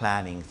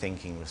planning,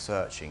 thinking,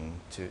 researching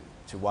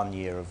to 1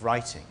 year of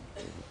writing.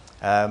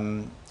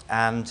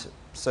 And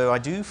so I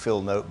do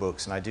fill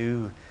notebooks, and I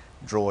do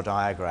draw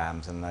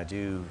diagrams, and I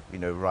do, you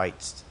know,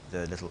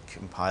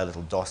 compile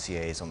little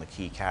dossiers on the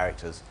key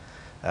characters.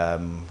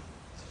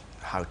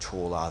 How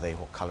tall are they?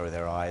 What colour are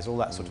their eyes? All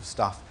that sort of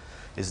stuff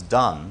is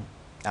done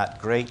at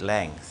great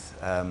length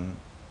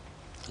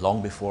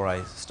long before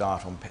I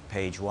start on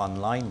page 1,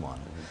 line 1.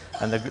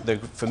 And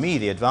for me,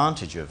 the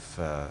advantage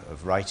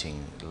of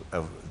writing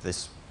of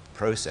this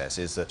process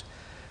is that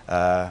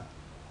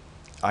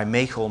I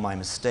make all my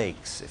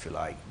mistakes, if you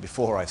like,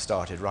 before I've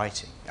started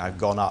writing. I've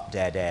gone up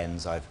dead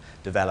ends. I've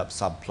developed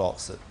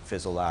subplots that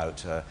fizzle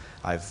out.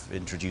 I've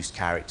introduced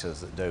characters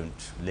that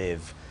don't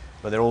live.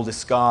 But they're all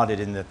discarded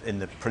in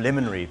the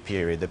preliminary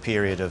period, the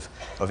period of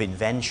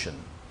invention.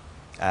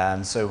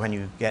 And so when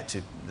you get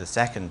to the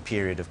second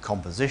period of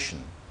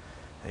composition,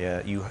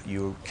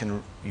 you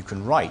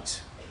can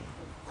write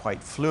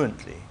quite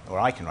fluently, or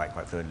I can write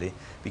quite fluently,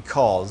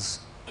 because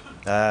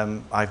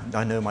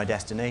I know my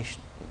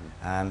destination.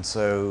 And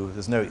so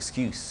there's no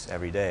excuse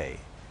every day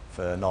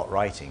for not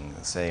writing.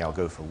 Say I'll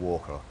go for a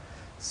walk or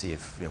see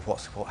if, you know,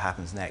 what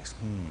happens next.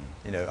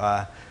 You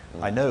know,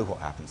 I know what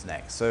happens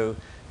next. So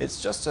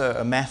it's just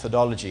a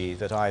methodology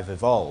that I've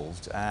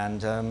evolved,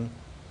 and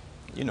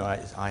you know,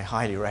 I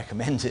highly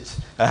recommend it.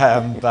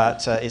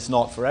 But it's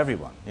not for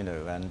everyone, you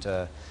know.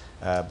 And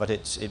but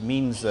it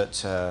means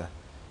that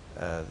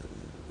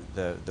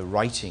the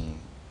writing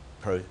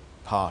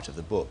part of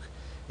the book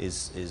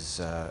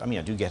is I mean,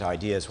 I do get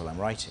ideas while I'm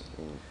writing,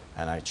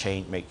 and I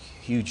make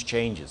huge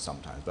changes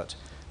sometimes. But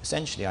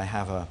essentially, I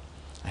have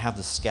I have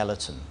the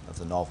skeleton of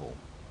the novel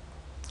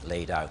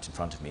laid out in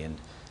front of me, and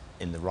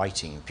in the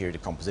writing period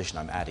of composition,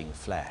 I'm adding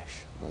flesh.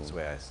 That's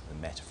where the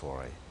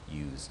metaphor I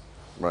use.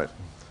 Right.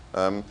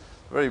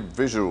 Very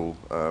visual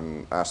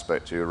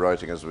aspect to your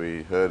writing, as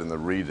we heard in the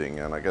reading,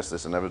 and I guess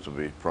this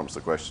inevitably prompts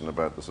the question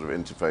about the sort of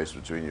interface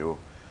between your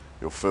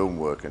film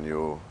work and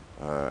your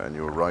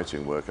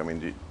writing work. I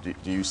mean,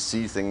 do you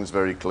see things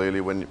very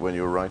clearly when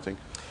you're writing?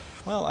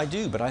 Well, I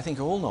do, but I think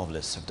all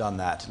novelists have done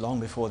that long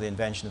before the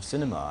invention of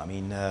cinema. I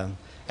mean,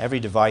 every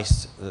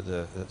device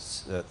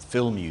that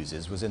film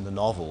uses was in the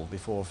novel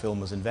before film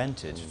was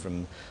invented,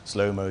 from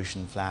slow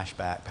motion,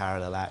 flashback,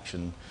 parallel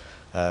action,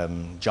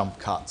 jump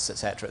cuts,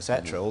 etc.,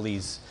 etc. All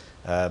these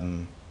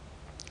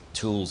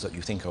tools that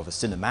you think of as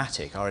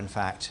cinematic are in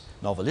fact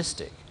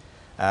novelistic.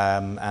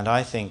 And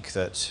I think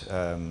that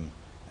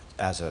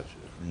as a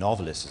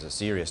novelist, as a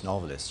serious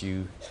novelist,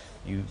 you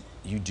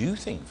do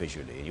think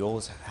visually. You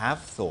always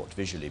have thought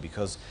visually,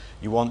 because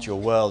you want your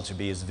world to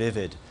be as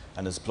vivid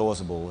and as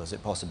plausible as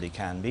it possibly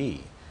can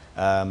be.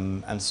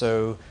 And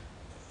so,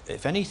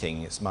 if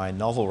anything, it's my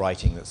novel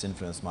writing that's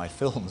influenced my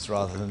films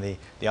rather than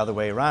the other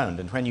way around.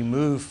 And when you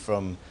move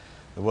from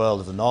the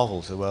world of the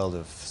novel to the world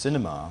of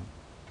cinema,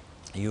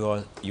 you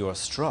are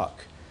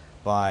struck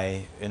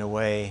by, in a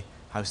way,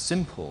 how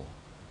simple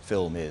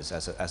film is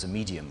as a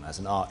medium, as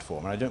an art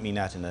form. And I don't mean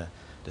that in a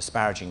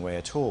disparaging way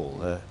at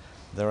all.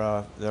 There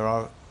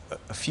are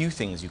a few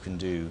things you can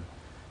do,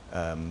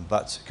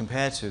 but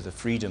compared to the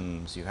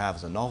freedoms you have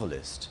as a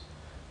novelist,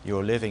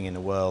 you're living in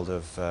a world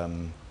of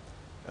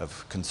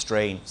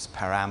constraints,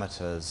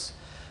 parameters,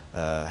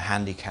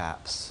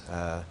 handicaps.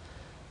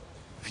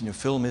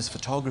 Film is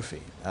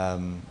photography.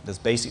 There's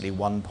basically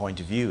one point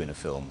of view in a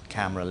film,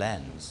 camera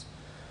lens.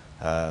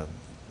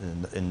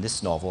 In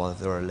this novel,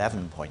 there are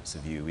 11 points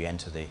of view. We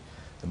enter the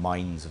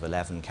minds of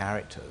 11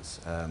 characters.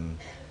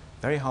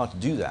 Very hard to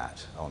do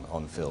that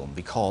on film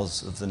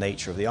because of the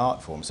nature of the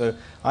art form. So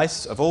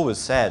I've always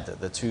said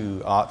that the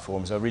two art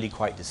forms are really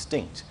quite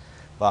distinct,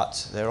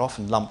 but they're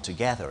often lumped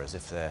together as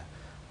if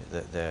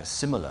they're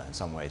similar in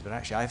some ways, but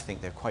actually I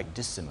think they're quite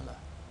dissimilar.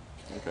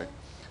 Okay.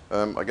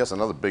 I guess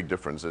another big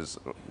difference is,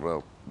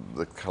 well,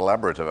 the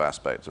collaborative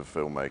aspect of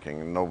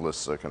filmmaking.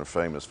 Novelists are kind of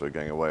famous for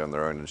going away on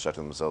their own and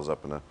shutting themselves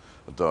up in a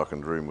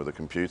darkened room with a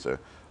computer.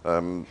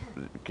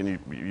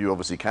 You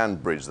obviously can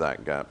bridge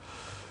that gap.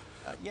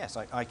 Yes,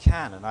 I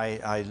can, and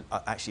I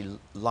actually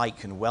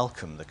like and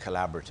welcome the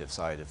collaborative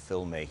side of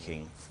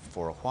filmmaking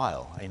for a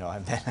while.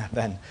 I'm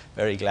then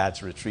very glad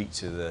to retreat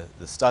to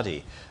the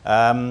study.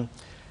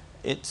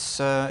 It is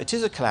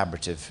a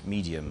collaborative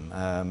medium,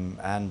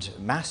 and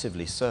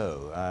massively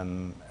so,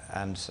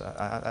 and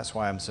that's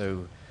why I'm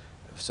so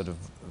sort of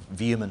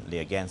vehemently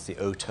against the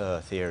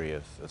auteur theory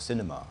of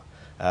cinema.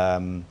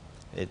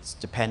 It's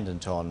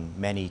dependent on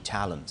many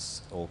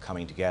talents all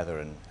coming together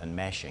and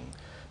meshing.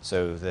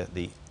 So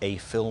the a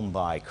film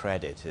by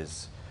credit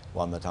is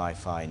one that I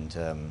find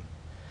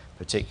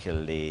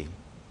particularly,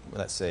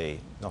 let's say,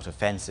 not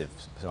offensive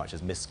so much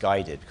as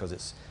misguided, because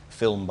it's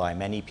filmed by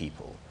many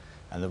people.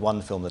 And the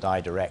one film that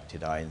I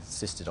directed, I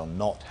insisted on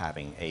not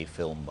having a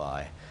film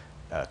by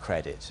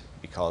credit,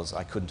 because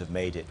I couldn't have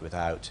made it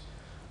without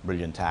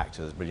brilliant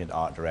actors, brilliant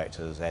art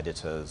directors,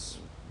 editors,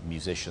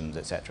 musicians,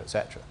 etc.,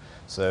 etc.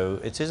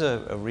 So it is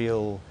a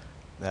real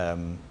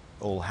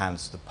all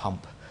hands to the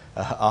pump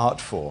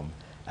art form.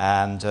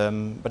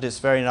 And, but it's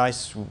very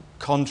nice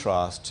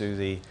contrast to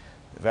the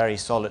very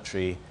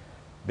solitary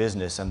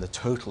business and the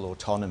total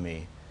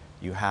autonomy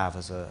you have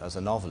as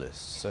a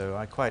novelist. So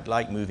I quite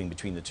like moving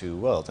between the two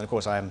worlds. And of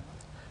course I'm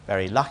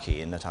very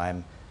lucky in that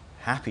I'm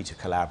happy to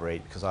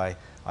collaborate, because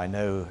I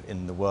know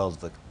in the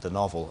world of the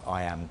novel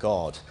I am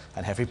God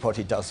and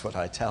everybody does what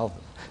I tell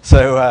them.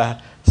 So, I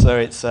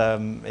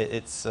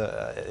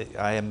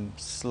am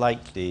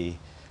slightly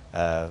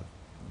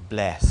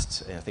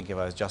blessed. I think if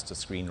I was just a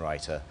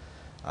screenwriter,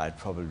 I'd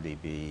probably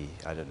be,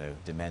 I don't know,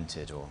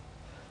 demented or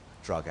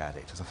drug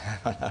addict or something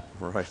like that.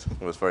 Right.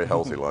 Well, it's a very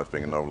healthy life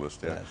being a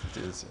novelist, yeah. Yes,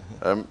 it is.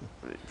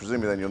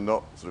 Presumably then you're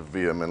not sort of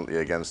vehemently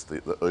against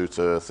the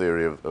auteur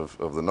theory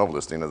of the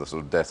novelist, the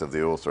sort of death of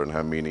the author and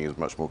how meaning is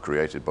much more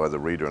created by the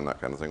reader and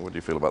that kind of thing. What do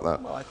you feel about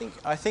that? Well,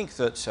 I think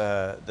that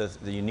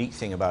the unique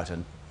thing about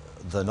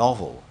the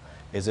novel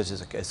is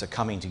that it's a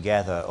coming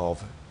together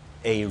of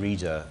a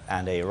reader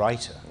and a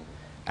writer.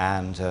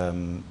 And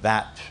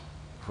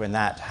when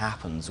that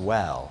happens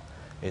well,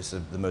 it's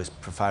the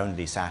most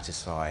profoundly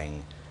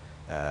satisfying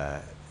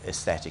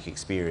aesthetic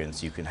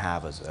experience you can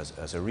have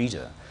as a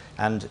reader.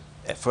 And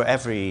for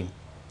every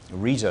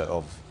reader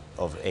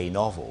of a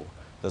novel,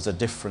 there's a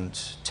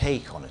different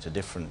take on it, a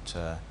different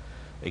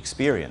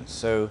experience.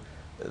 So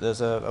there's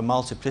a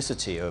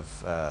multiplicity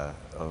of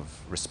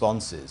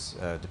responses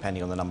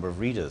depending on the number of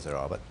readers there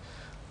are. But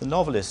the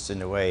novelist,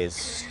 in a way, is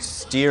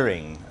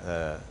steering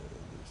the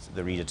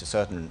reader to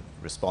certain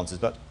responses,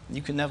 but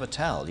you can never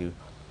tell. You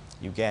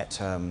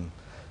get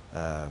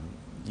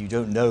you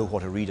don't know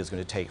what a reader's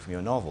going to take from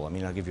your novel. I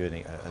mean, I'll give you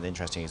an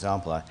interesting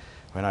example.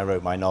 When I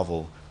wrote my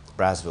novel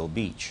Brazzaville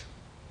Beach,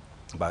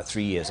 about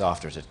 3 years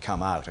after it had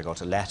come out, I got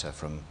a letter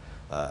from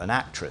an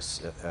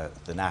actress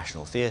at the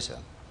National Theatre,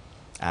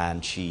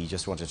 and she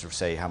just wanted to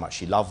say how much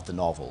she loved the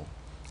novel,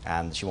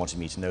 and she wanted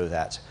me to know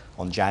that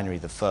on January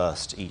the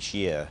 1st each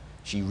year,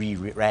 she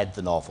reread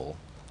the novel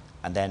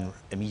and then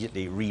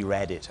immediately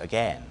reread it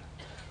again.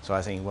 So I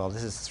was thinking, well,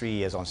 this is 3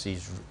 years on.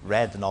 She's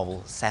read the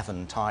novel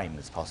 7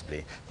 times,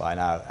 possibly, by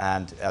now.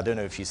 And I don't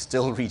know if she's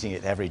still reading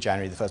it every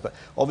January the 1st, but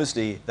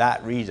obviously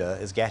that reader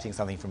is getting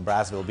something from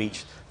Brassville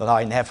Beach that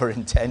I never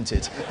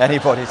intended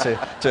anybody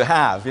to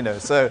have, you know.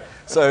 So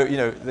you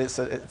know, it's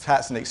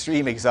perhaps an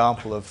extreme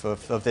example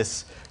of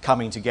this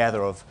coming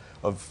together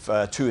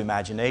of two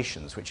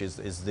imaginations, which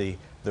is the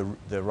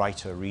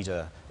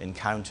writer-reader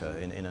encounter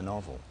in a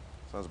novel.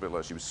 Sounds a bit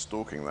like she was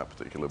stalking that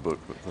particular book.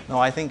 No,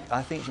 I think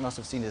she must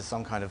have seen it as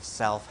some kind of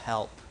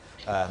self-help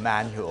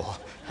manual,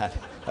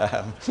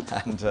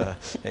 and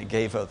it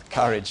gave her the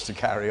courage to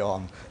carry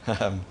on.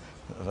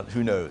 But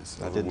who knows?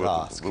 I didn't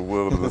ask. The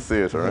world of the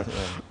theatre.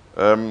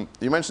 Right?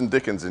 You mentioned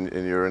Dickens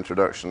in your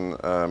introduction,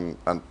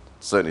 and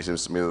certainly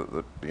seems to me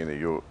that you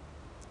know,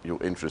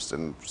 your interest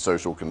in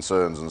social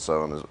concerns and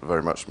so on is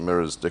very much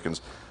mirrors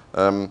Dickens.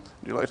 Would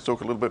you like to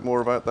talk a little bit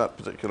more about that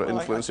particular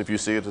influence, if you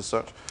see it as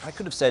such? I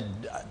could have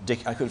said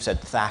I could have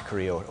said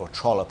Thackeray or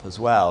Trollope as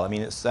well. I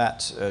mean, it's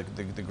that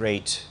the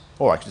great,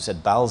 or I could have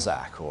said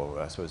Balzac or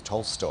I suppose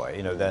Tolstoy.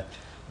 You know, the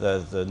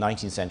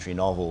 19th century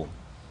novel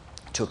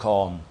took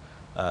on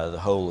the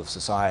whole of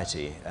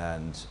society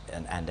and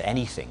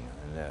anything,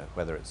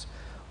 whether it's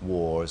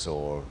wars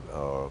or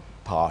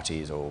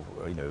parties or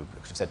you know, I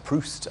could have said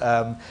Proust,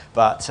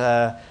 but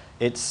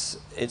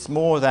it's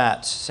more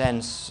that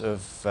sense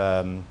of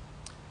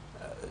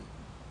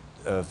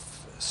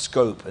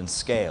scope and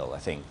scale. I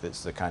think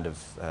that's the kind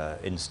of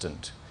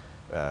instant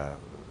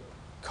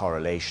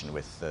correlation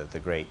with the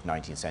great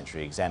 19th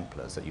century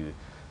exemplars that you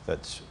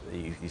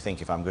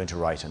think, if I'm going to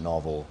write a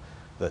novel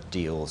that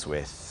deals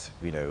with,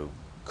 you know,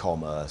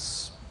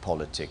 commerce,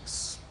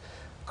 politics,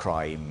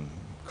 crime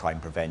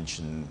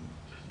prevention,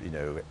 you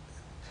know,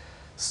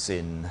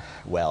 sin,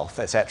 wealth,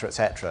 etc.,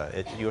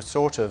 etc., you're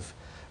sort of,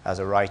 as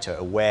a writer,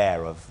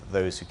 aware of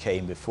those who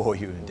came before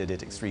you and did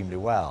it extremely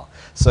well.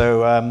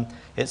 So and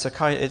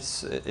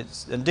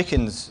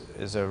Dickens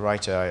is a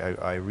writer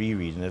I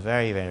reread, and a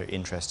very, very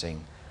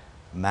interesting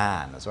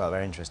man as well, a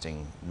very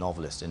interesting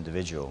novelist,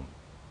 individual.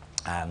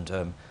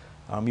 And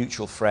our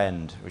mutual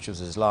friend, which was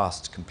his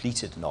last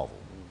completed novel,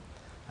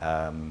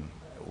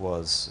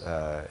 was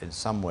in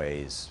some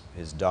ways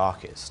his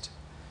darkest.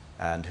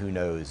 And who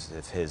knows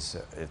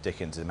if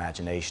Dickens'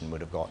 imagination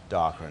would have got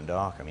darker and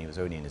darker. I mean, he was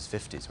only in his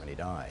 50s when he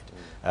died.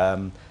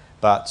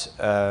 But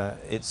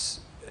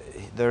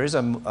there is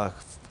a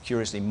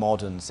curiously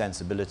modern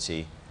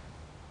sensibility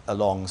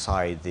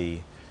alongside the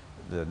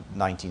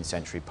 19th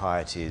century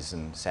pieties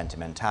and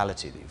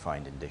sentimentality that you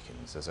find in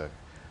Dickens, as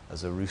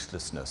a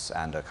ruthlessness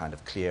and a kind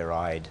of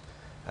clear-eyed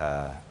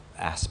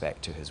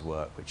aspect to his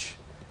work, which,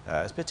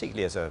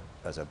 particularly as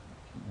a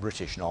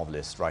British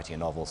novelist writing a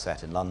novel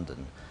set in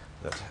London,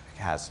 that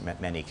has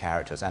many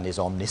characters and is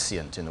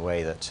omniscient in the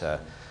way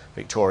that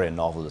Victorian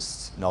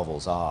novels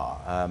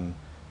are.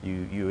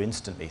 You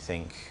instantly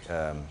think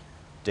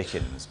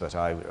Dickens, but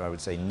I would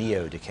say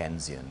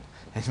neo-Dickensian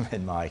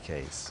in my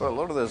case. Well, a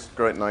lot of those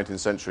great 19th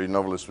century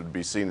novelists would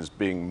be seen as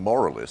being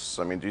moralists.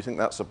 I mean, do you think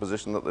that's a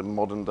position that the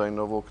modern day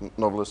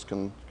novelist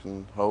can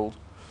hold?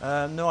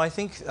 No, I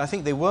think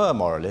they were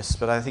moralists,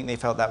 but I think they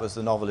felt that was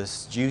the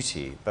novelist's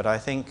duty. But I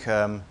think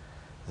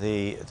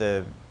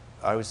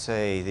I would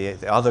say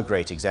the other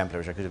great exemplar,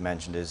 which I could have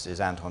mentioned, is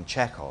Anton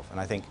Chekhov. And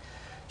I think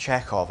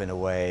Chekhov, in a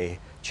way,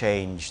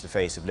 changed the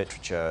face of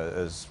literature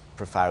as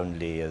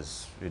profoundly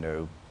as, you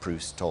know,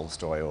 Proust,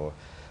 Tolstoy,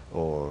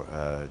 or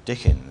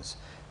Dickens.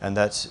 And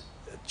that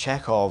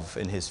Chekhov,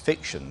 in his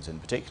fictions in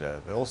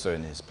particular, but also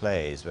in his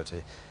plays, but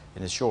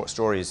in his short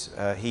stories,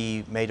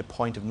 he made a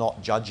point of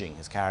not judging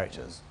his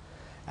characters.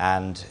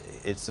 And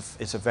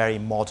it's a very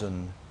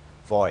modern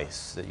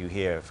voice that you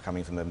hear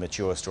coming from the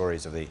mature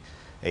stories of the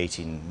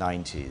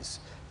 1890s,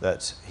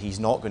 that he's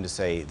not going to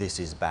say, this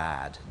is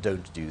bad,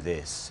 don't do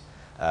this,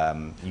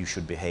 you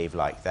should behave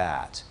like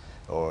that,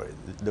 or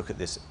look at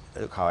this,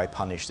 look how I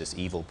punish this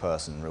evil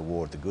person and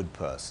reward the good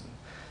person.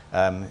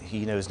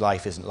 He knows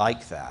life isn't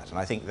like that, and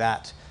I think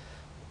that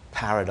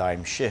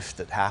paradigm shift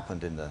that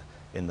happened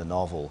in the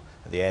novel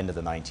at the end of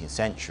the 19th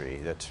century,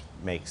 that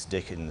makes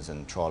Dickens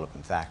and Trollope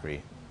and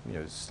Thackeray, you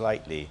know,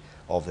 slightly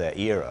of their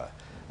era,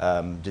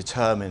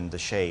 determined the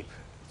shape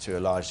to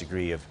a large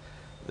degree of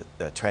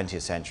the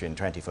 20th century and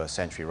 21st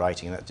century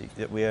writing,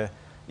 that we're,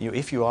 you know,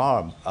 if you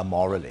are a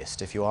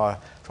moralist, if you are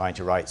trying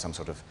to write some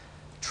sort of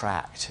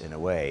tract in a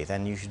way,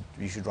 then you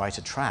should write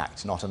a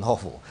tract, not a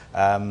novel,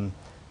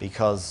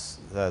 because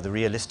the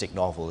realistic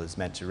novel is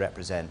meant to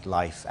represent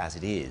life as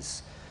it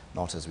is,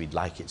 not as we'd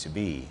like it to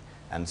be.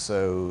 And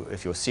so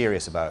if you're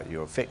serious about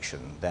your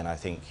fiction, then I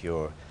think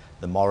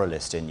the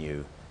moralist in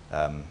you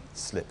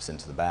slips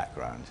into the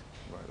background.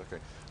 Right,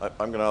 okay.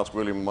 I'm going to ask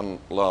William one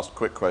last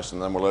quick question,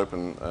 then we'll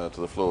open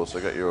to the floor, so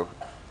get your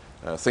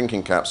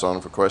thinking caps on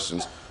for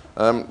questions.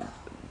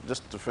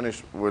 just to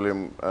finish,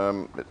 William,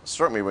 it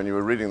struck me when you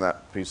were reading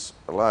that piece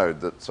aloud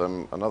that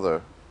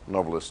another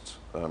novelist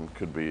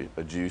could be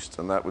adduced,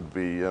 and that would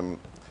be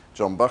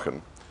John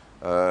Buchan.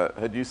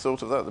 Had you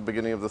thought of that at the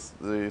beginning of the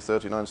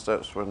 39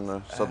 Steps,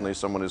 when suddenly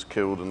someone is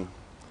killed and...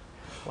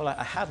 Well,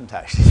 I hadn't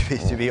actually,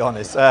 to be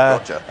honest.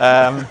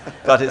 Gotcha.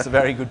 But it's a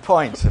very good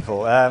point,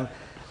 Paul.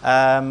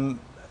 No,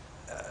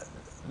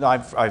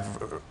 I've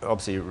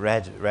obviously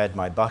read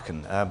my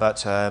Buchan,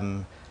 but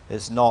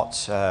it's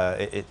not.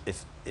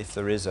 If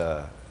there is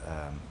a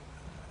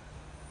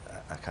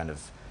kind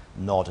of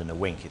nod and a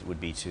wink, it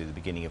would be to the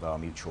beginning of Our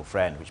Mutual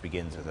Friend, which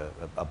begins with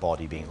a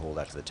body being hauled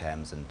out of the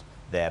Thames, and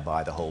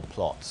thereby the whole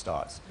plot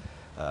starts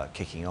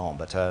kicking on.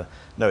 But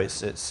no,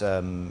 it's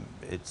a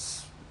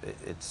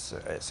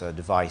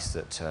device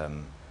that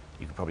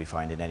you could probably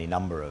find in any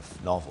number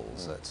of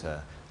novels.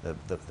 That the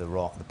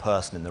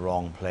person in the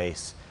wrong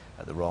place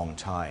at the wrong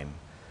time,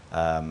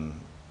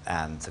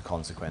 and the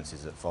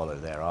consequences that follow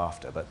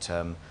thereafter. But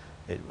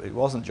it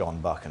wasn't John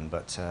Buchan,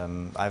 but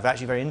I'm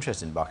actually very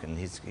interested in Buchan.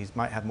 He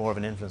might have more of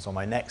an influence on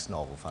my next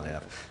novel, funnily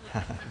enough.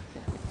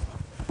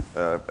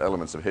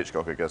 Elements of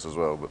Hitchcock, I guess, as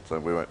well, but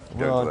we won't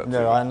go into that.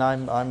 No, and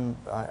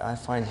I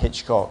find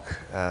Hitchcock,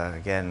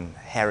 again,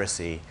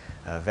 heresy,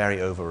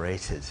 very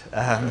overrated.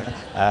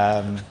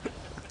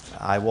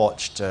 I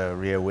watched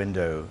Rear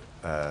Window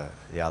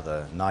the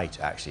other night,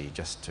 actually,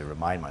 just to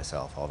remind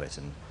myself of it,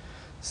 and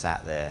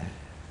sat there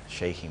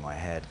shaking my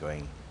head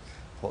going,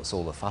 what's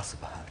all the fuss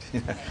about?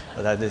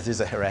 This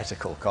is a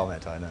heretical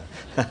comment, I know.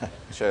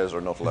 Chairs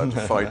are not allowed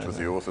to fight with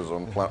the authors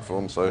on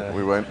platforms, so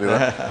we won't do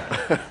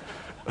that.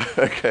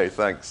 Okay,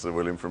 thanks,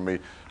 William, from me.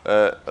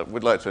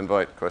 We'd like to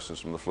invite questions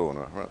from the floor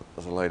now. Right,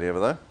 there's a lady over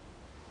there.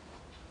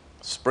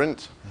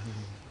 Sprint.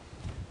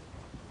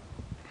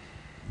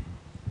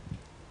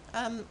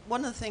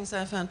 One of the things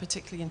I found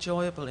particularly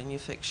enjoyable in your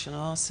fiction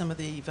are some of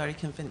the very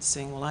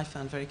convincing, well, I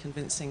found very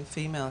convincing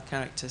female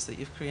characters that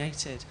you've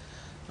created.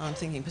 I'm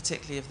thinking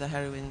particularly of the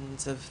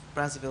heroines of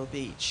Brazzaville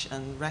Beach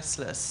and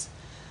Restless.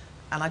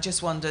 And I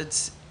just wondered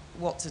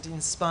what had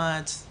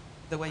inspired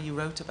the way you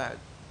wrote about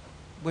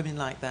women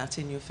like that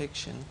in your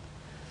fiction.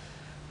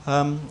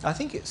 I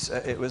think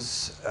it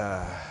was...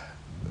 I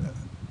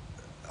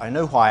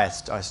know why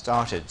I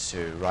started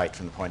to write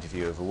from the point of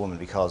view of a woman,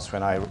 because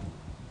when I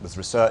was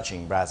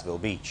researching Brazzaville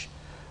Beach,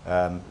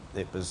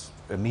 it was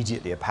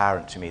immediately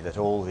apparent to me that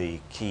all the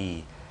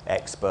key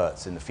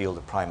experts in the field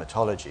of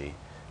primatology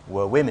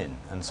were women.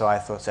 And so I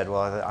said,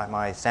 well,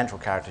 my central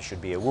character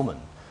should be a woman.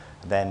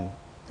 And then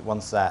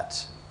once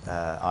that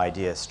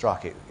idea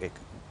struck, it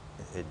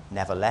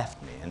never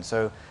left me. And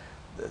so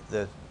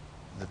the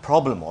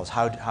problem was,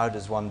 how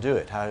does one do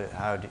it?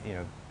 How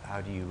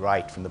do you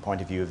write from the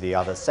point of view of the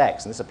other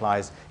sex? And this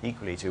applies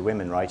equally to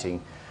women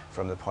writing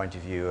from the point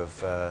of view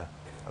of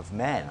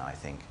men, I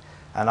think.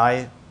 And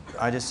I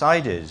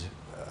decided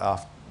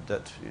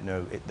that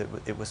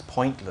it was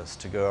pointless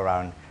to go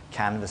around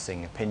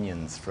canvassing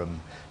opinions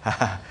from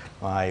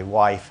my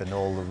wife and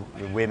all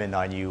the women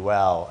I knew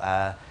well.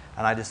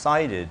 And I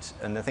decided,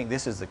 and I think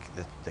this is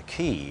the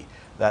key,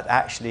 that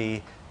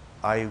actually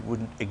I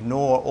would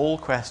ignore all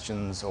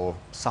questions or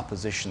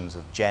suppositions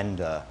of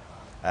gender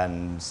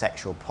and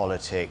sexual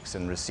politics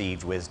and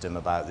received wisdom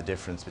about the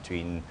difference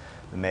between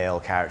the male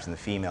character and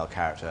the female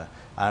character,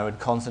 and I would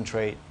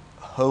concentrate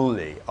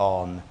wholly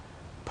on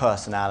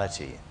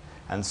personality.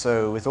 And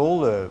so with all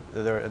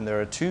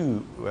there are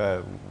two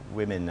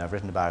women I've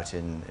written about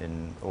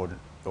in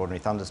Ordinary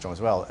Thunderstorm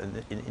as well.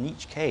 In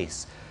each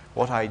case,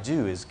 what I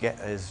do is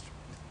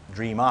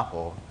dream up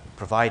or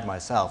provide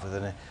myself with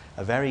a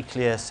very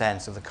clear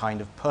sense of the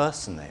kind of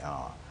person they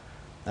are.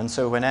 And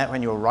so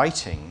when you're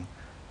writing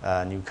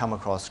and you come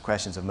across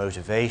questions of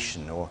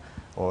motivation or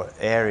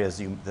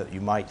areas that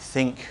you might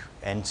think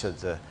entered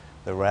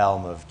the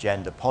realm of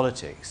gender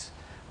politics,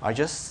 I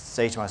just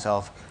say to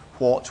myself,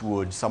 what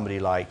would somebody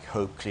like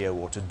Hope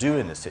Clearwater do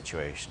in this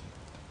situation?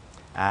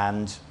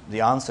 And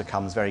the answer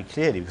comes very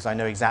clearly, because I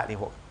know exactly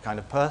what kind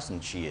of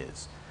person she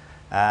is.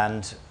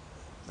 And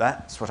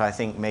that's what I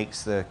think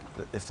makes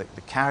if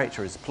the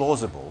character is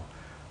plausible,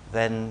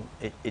 then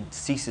it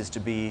ceases to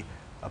be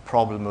a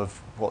problem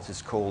of what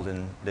is called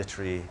in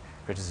literary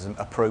criticism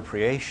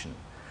appropriation.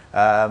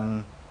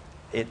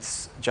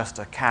 It's just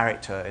a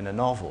character in a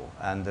novel,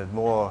 and the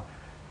more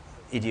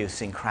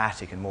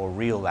idiosyncratic and more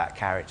real that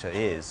character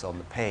is on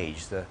the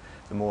page, the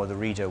more the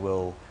reader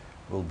will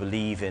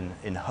believe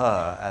in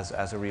her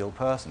as a real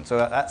person. So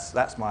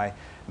that's my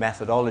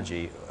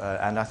methodology,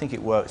 and I think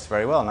it works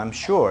very well, and I'm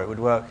sure it would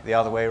work the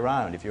other way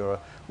around. If you're a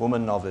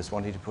woman novelist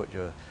wanting to put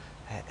your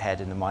head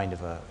in the mind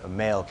of a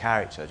male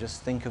character,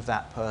 just think of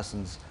that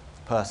person's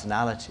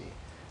personality,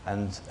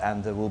 and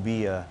there will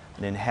be an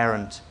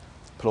inherent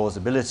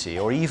plausibility,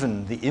 or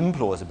even the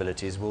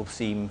implausibilities will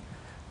seem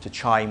to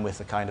chime with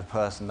the kind of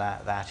person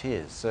that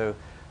is. So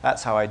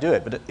that's how I do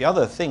it. But the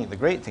other thing, the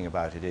great thing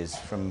about it is,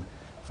 from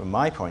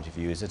my point of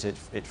view, is that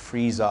it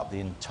frees up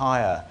the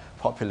entire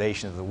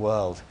population of the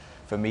world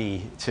for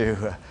me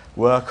to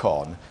work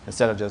on.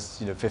 Instead of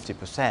just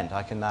 50%,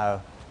 I can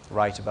now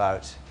write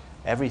about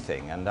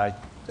everything. And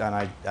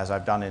as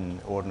I've done in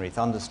Ordinary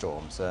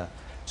Thunderstorms,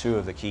 two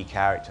of the key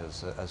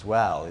characters as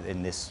well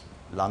in this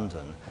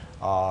London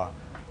are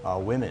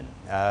women.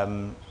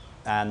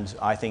 And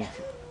I think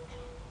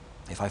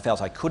if I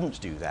felt I couldn't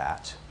do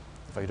that,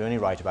 if I could only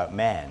write about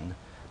men,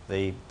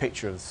 the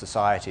picture of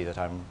society that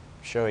I'm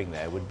showing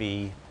there would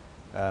be,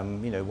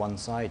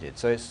 one-sided.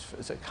 So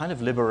it's a kind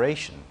of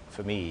liberation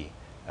for me.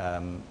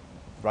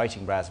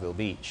 Writing Brazzaville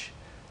Beach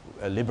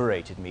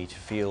liberated me to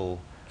feel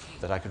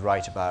that I could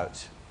write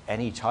about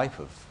any type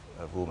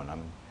of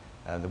woman.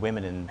 The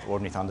women in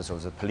Ordinary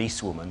Thunderstorms, a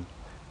policewoman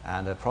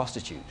and a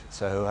prostitute.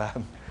 So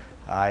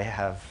I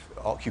have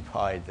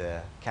occupied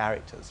their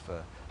characters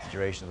for the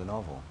duration of the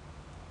novel.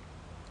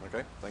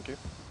 Okay, thank you.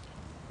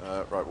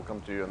 Right, we'll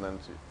come to you and then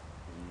to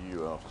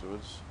you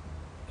afterwards.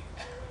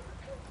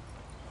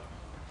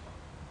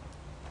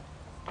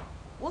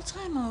 What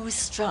I'm always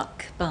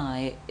struck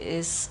by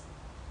is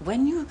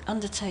when you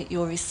undertake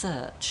your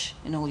research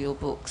in all your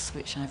books,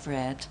 which I've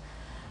read,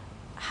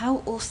 how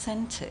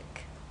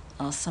authentic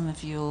are some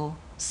of your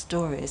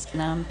stories.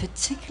 Now, I'm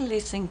particularly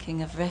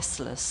thinking of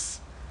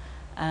Restless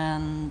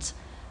and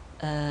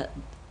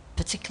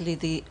particularly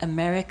the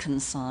American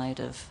side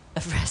of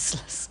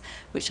Restless,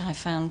 which I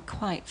found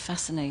quite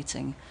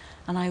fascinating.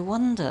 And I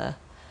wonder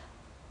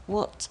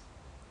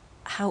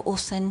how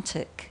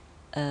authentic,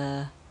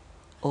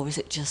 or is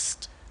it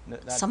just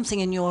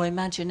something in your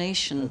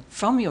imagination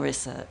from your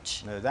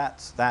research? No,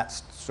 that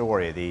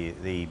story,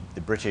 the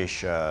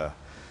British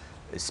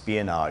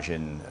espionage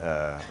in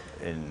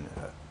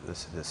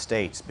the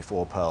States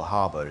before Pearl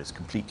Harbor is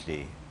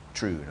completely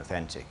true and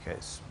authentic.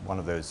 It's one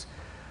of those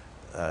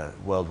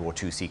World War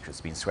II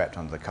secrets been swept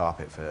under the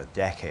carpet for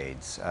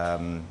decades,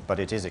 but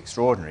it is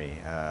extraordinary,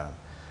 an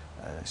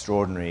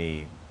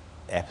extraordinary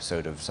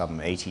episode of some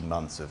 18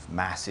 months of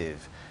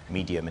massive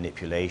media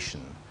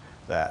manipulation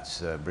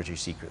that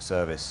British Secret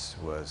Service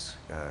was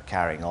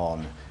carrying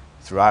on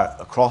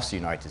across the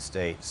United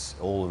States,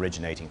 all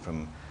originating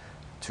from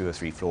 2 or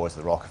 3 floors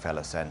of the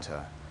Rockefeller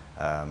Center.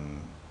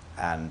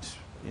 And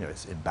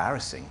it's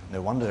embarrassing.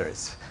 No wonder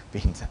it's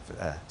been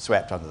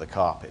swept under the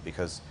carpet,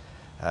 because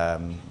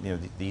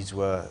these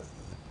were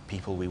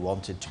people we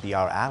wanted to be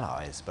our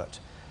allies, but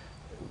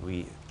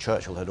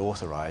Churchill had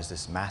authorized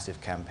this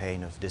massive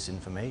campaign of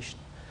disinformation.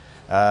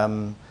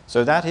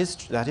 So that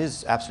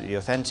is absolutely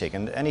authentic,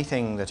 and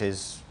anything that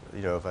is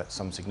of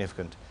some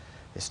significant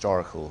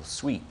historical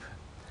sweep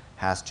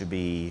has to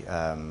be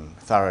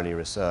thoroughly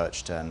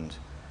researched and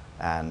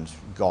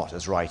got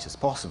as right as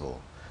possible.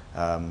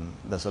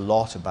 There's a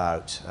lot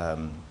about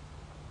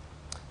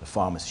the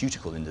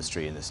pharmaceutical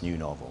industry in this new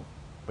novel,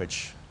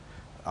 which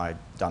I've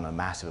done a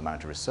massive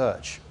amount of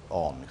research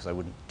on, because I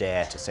wouldn't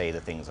dare to say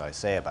the things I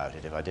say about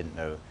it if I didn't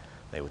know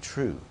they were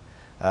true.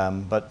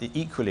 But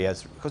equally,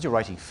 because you're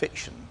writing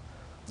fiction,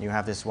 you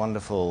have this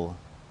wonderful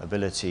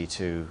ability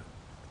to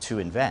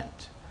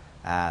invent.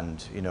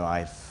 And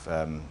I've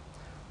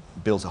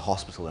built a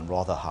hospital in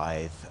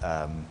Rotherhithe,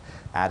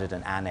 added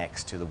an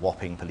annex to the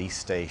Wapping police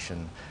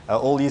station,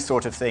 all these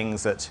sort of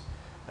things that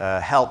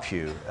help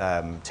you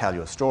tell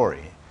your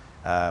story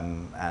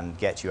and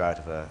get you out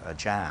of a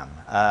jam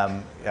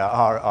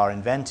are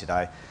invented.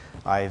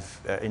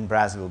 In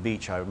Brazzaville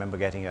Beach, I remember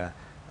getting a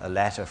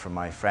letter from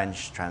my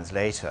French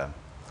translator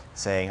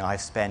saying,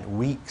 I've spent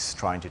weeks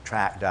trying to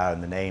track down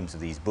the names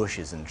of these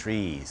bushes and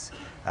trees.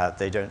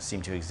 They don't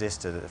seem to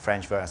exist in the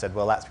French version. I said,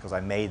 well, that's because I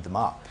made them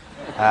up.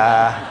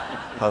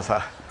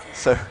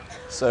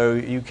 So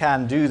you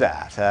can do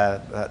that.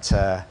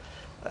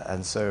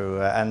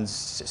 And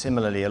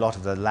similarly, a lot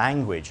of the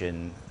language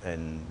in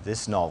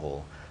this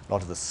novel, a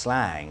lot of the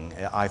slang,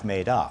 I've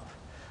made up.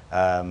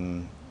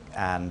 So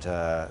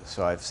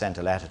I've sent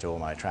a letter to all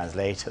my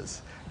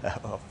translators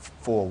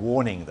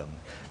forewarning them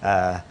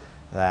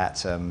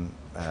that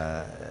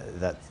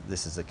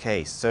this is the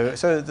case. So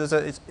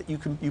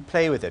you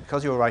play with it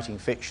because you're writing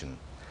fiction.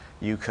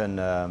 You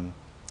can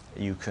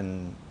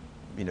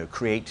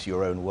create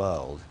your own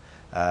world.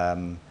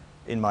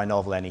 In my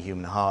novel Any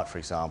Human Heart, for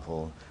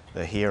example,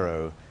 the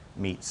hero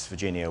meets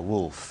Virginia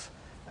Woolf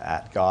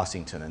at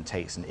Garsington and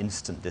takes an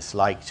instant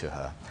dislike to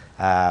her.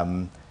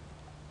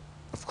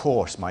 Of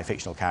course, my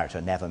fictional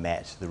character never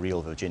met the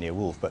real Virginia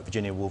Woolf, but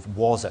Virginia Woolf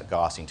was at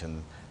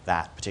Garsington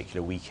that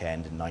particular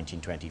weekend in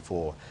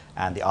 1924,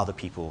 and the other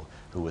people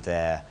who were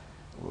there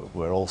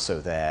were also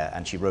there,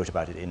 and she wrote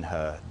about it in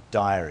her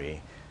diary.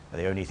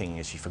 The only thing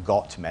is she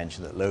forgot to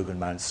mention that Logan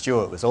Mount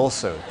Stewart was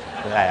also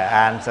there,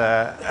 and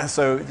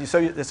so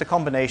it's a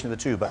combination of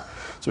the two. But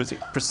so it's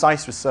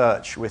precise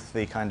research with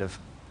the kind of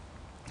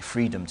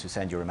freedom to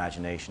send your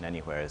imagination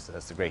anywhere.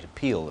 That's the great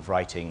appeal of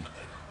writing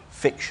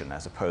fiction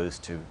as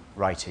opposed to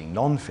writing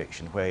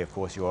non-fiction, where of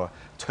course you're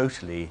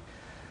totally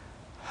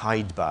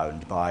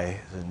hidebound by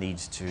the need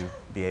to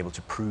be able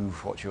to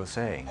prove what you're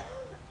saying.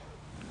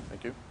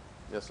 Thank you.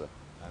 Yes, sir.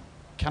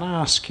 Can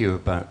I ask you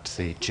about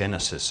the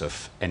genesis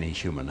of Any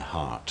Human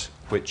Heart,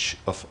 which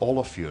of all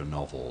of your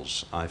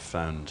novels I've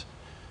found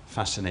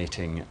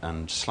fascinating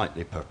and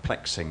slightly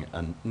perplexing,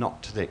 and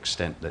not to the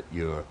extent that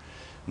you're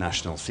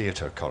National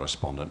Theatre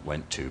correspondent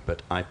went to,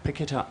 but I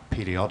pick it up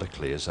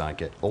periodically as I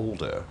get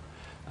older,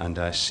 and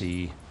I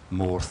see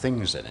more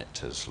things in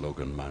it as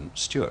Logan Mount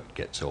Stewart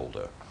gets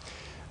older.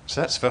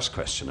 So that's the first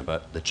question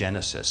about the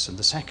genesis. And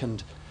the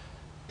second,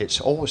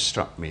 it's always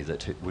struck me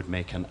that it would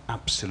make an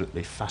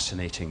absolutely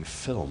fascinating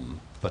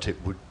film, but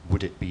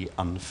would it be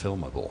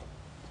unfilmable?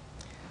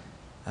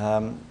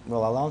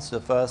 Well, I'll answer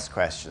the first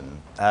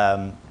question.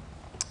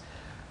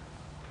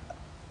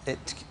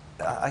 It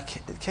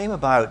came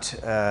about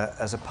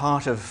as a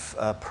part of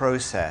a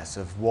process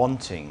of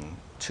wanting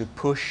to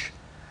push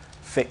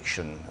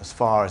fiction as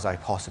far as I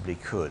possibly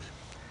could,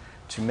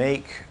 to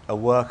make a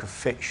work of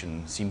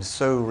fiction seem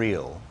so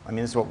real. I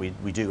mean, this is what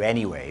we do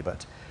anyway,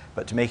 but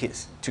to make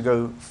it, to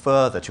go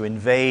further, to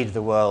invade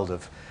the world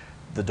of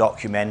the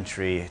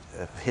documentary,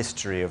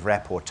 history of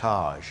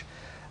reportage,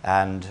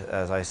 and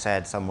as I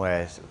said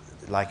somewhere,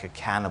 like a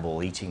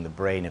cannibal eating the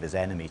brain of his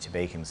enemy to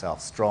make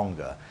himself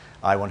stronger,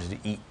 I wanted to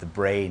eat the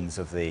brains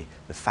of the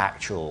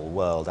factual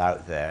world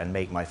out there and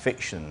make my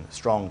fiction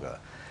stronger.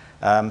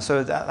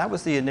 So that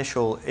was the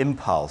initial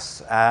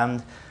impulse,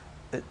 and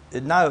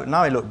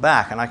now I look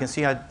back and I can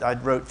see I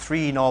wrote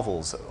 3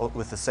 novels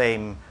with the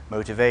same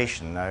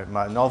motivation.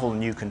 My novel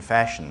New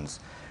Confessions,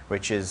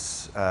 which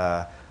is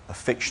a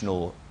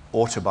fictional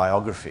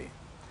autobiography,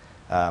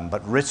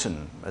 but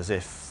written as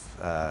if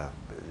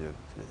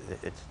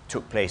it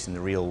took place in the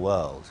real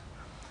world.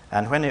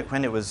 And when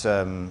it was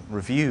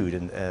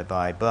reviewed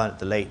by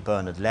the late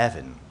Bernard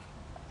Levin,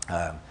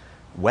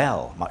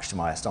 well, much to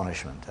my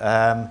astonishment,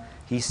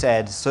 he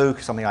said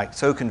something like,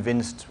 "So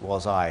convinced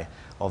was I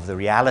of the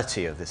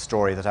reality of this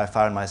story that I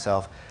found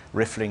myself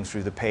riffling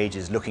through the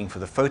pages looking for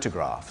the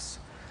photographs."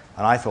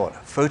 And I thought,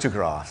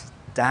 photographs,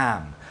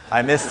 damn,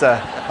 I missed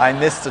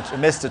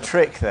a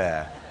trick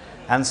there.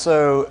 And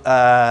so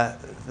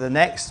the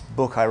next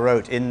book I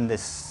wrote in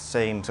this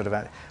same sort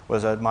of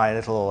was my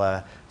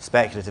little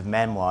speculative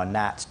memoir,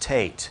 Nat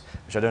Tate,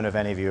 which I don't know if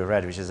any of you have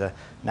read, which is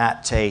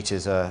Nat Tate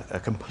is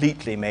a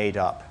completely made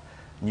up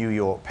New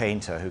York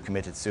painter who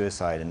committed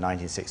suicide in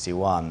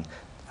 1961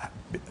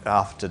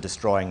 after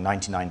destroying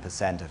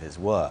 99% of his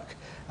work.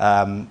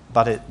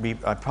 But the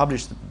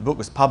book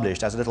was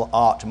published as a little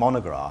art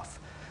monograph,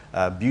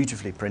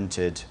 beautifully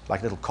printed, like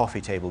a little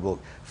coffee table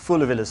book,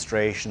 full of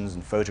illustrations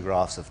and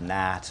photographs of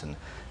Nat and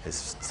his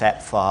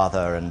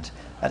stepfather, and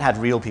it had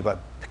real people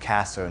like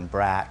Picasso and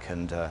Braque,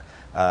 and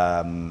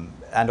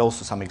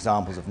also some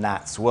examples of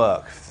Nat's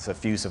work, a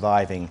few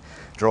surviving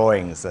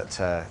drawings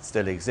that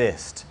still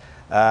exist.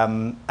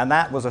 And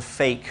that was a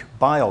fake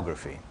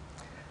biography,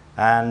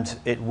 and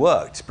it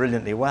worked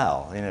brilliantly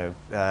well. You know,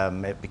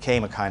 it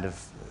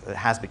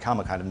has become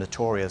a kind of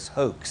notorious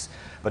hoax,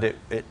 but it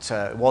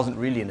wasn't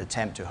really an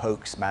attempt to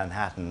hoax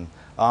Manhattan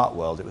art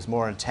world. It was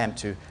more an attempt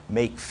to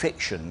make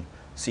fiction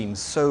seem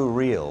so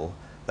real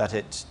that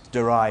it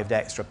derived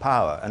extra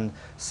power. And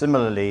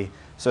similarly,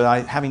 so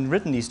having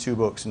written these 2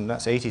 books, and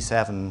that's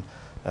 87,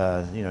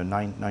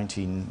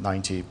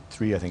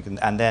 1993, I think,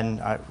 and then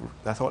I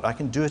thought I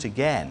can do it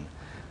again.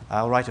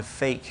 I'll write a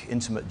fake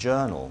intimate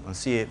journal and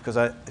see it, because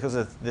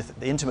the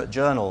intimate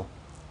journal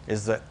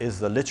is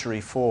the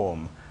literary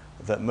form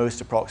that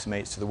most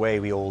approximates to the way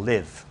we all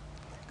live,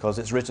 because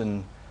it's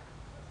written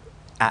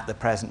at the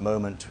present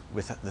moment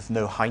with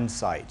no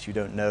hindsight. You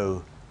don't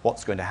know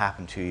what's going to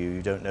happen to you.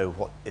 You don't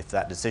know if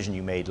that decision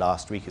you made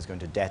last week is going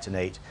to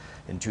detonate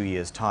in 2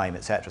 years' time,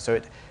 etc. So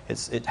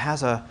it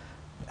has a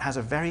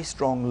very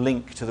strong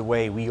link to the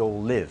way we all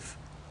live,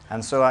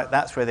 and so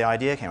that's where the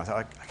idea came. I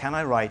thought, can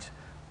I write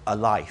a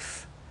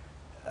life,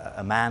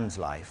 a man's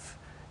life,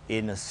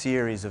 in a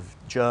series of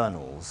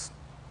journals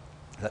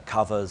that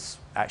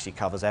actually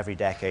covers every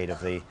decade of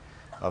the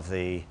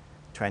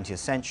 20th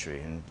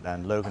century,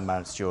 and Logan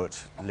Mount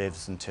Stewart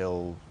lives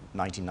until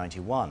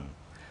 1991.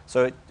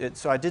 So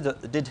I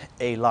did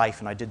a life,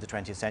 and I did the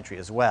 20th century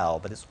as well,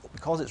 but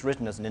because it's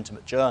written as an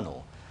intimate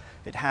journal,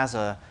 it has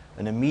an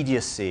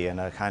immediacy and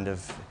a kind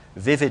of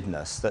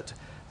vividness that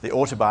the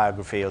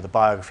autobiography or the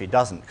biography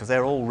doesn't, because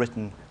they're all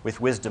written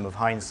with wisdom of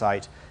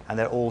hindsight, and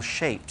they're all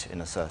shaped in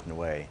a certain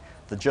way.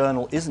 The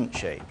journal isn't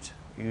shaped.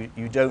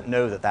 You don't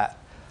know that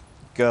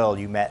girl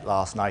you met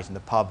last night in the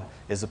pub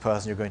is the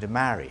person you're going to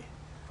marry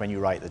when you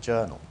write the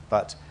journal.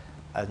 But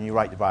when you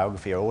write the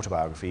biography or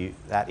autobiography,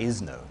 that is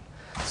known.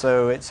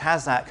 So it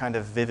has that kind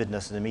of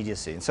vividness and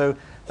immediacy. And so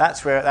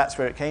that's where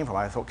it came from.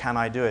 I thought, can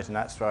I do it? And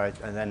that's where I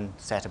then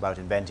set about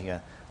inventing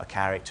a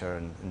character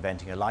and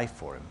inventing a life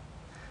for him.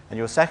 And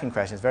your second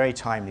question is very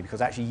timely,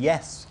 because actually,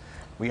 yes,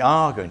 we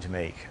are going to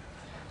make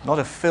not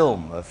a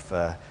film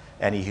of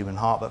Any Human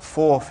Heart, but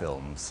 4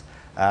 films.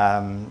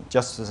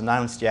 Just as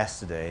announced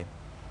yesterday,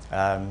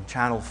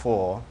 Channel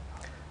 4,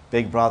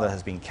 Big Brother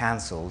has been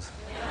cancelled,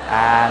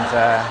 and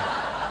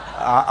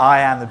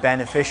I am the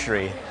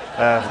beneficiary,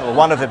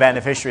 one of the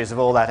beneficiaries of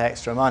all that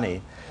extra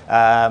money.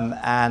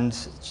 And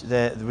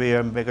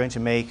we're going to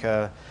make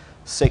a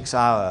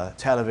 6-hour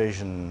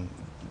television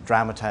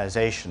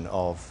dramatization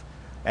of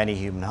Any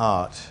Human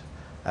Heart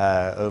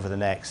over the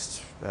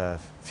next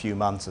few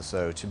months or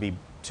so, to be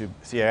to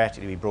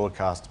theoretically be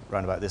broadcast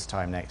around about this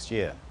time next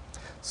year.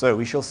 So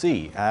we shall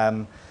see.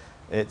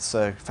 It's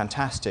a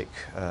fantastic,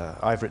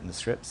 I've written the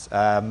scripts,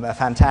 a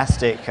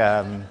fantastic,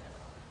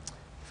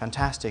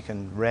 fantastic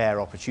and rare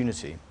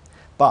opportunity.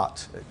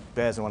 But, it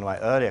bears on one of my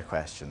earlier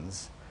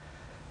questions,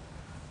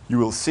 you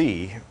will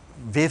see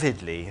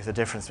vividly the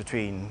difference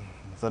between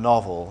the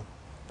novel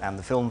and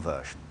the film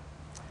version.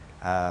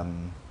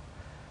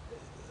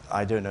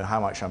 I don't know how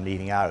much I'm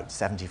leaving out,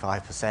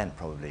 75%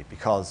 probably,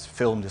 because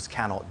film just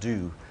cannot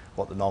do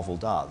what the novel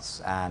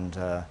does. And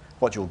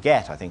what you'll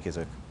get, I think, is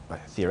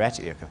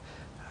theoretically a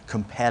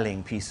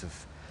compelling piece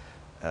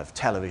of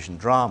television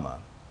drama.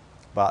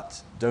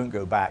 But don't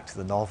go back to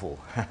the novel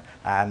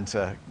and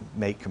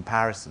make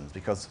comparisons,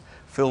 because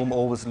film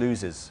always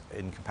loses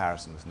in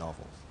comparison with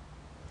novels.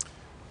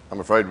 I'm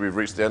afraid we've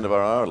reached the end of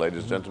our hour, ladies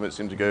and gentlemen. It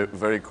seemed to go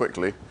very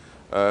quickly.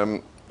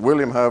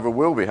 William, however,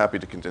 will be happy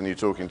to continue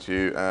talking to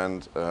you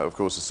and, of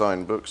course,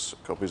 assign books,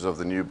 copies of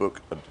the new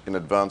book in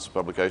advance of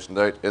publication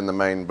date in the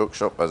main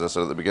bookshop, as I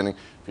said at the beginning.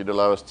 If you'd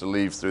allow us to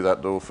leave through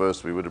that door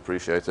first, we would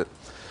appreciate it.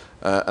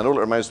 And all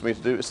it remains for me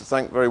to do is to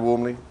thank very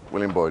warmly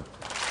William Boyd.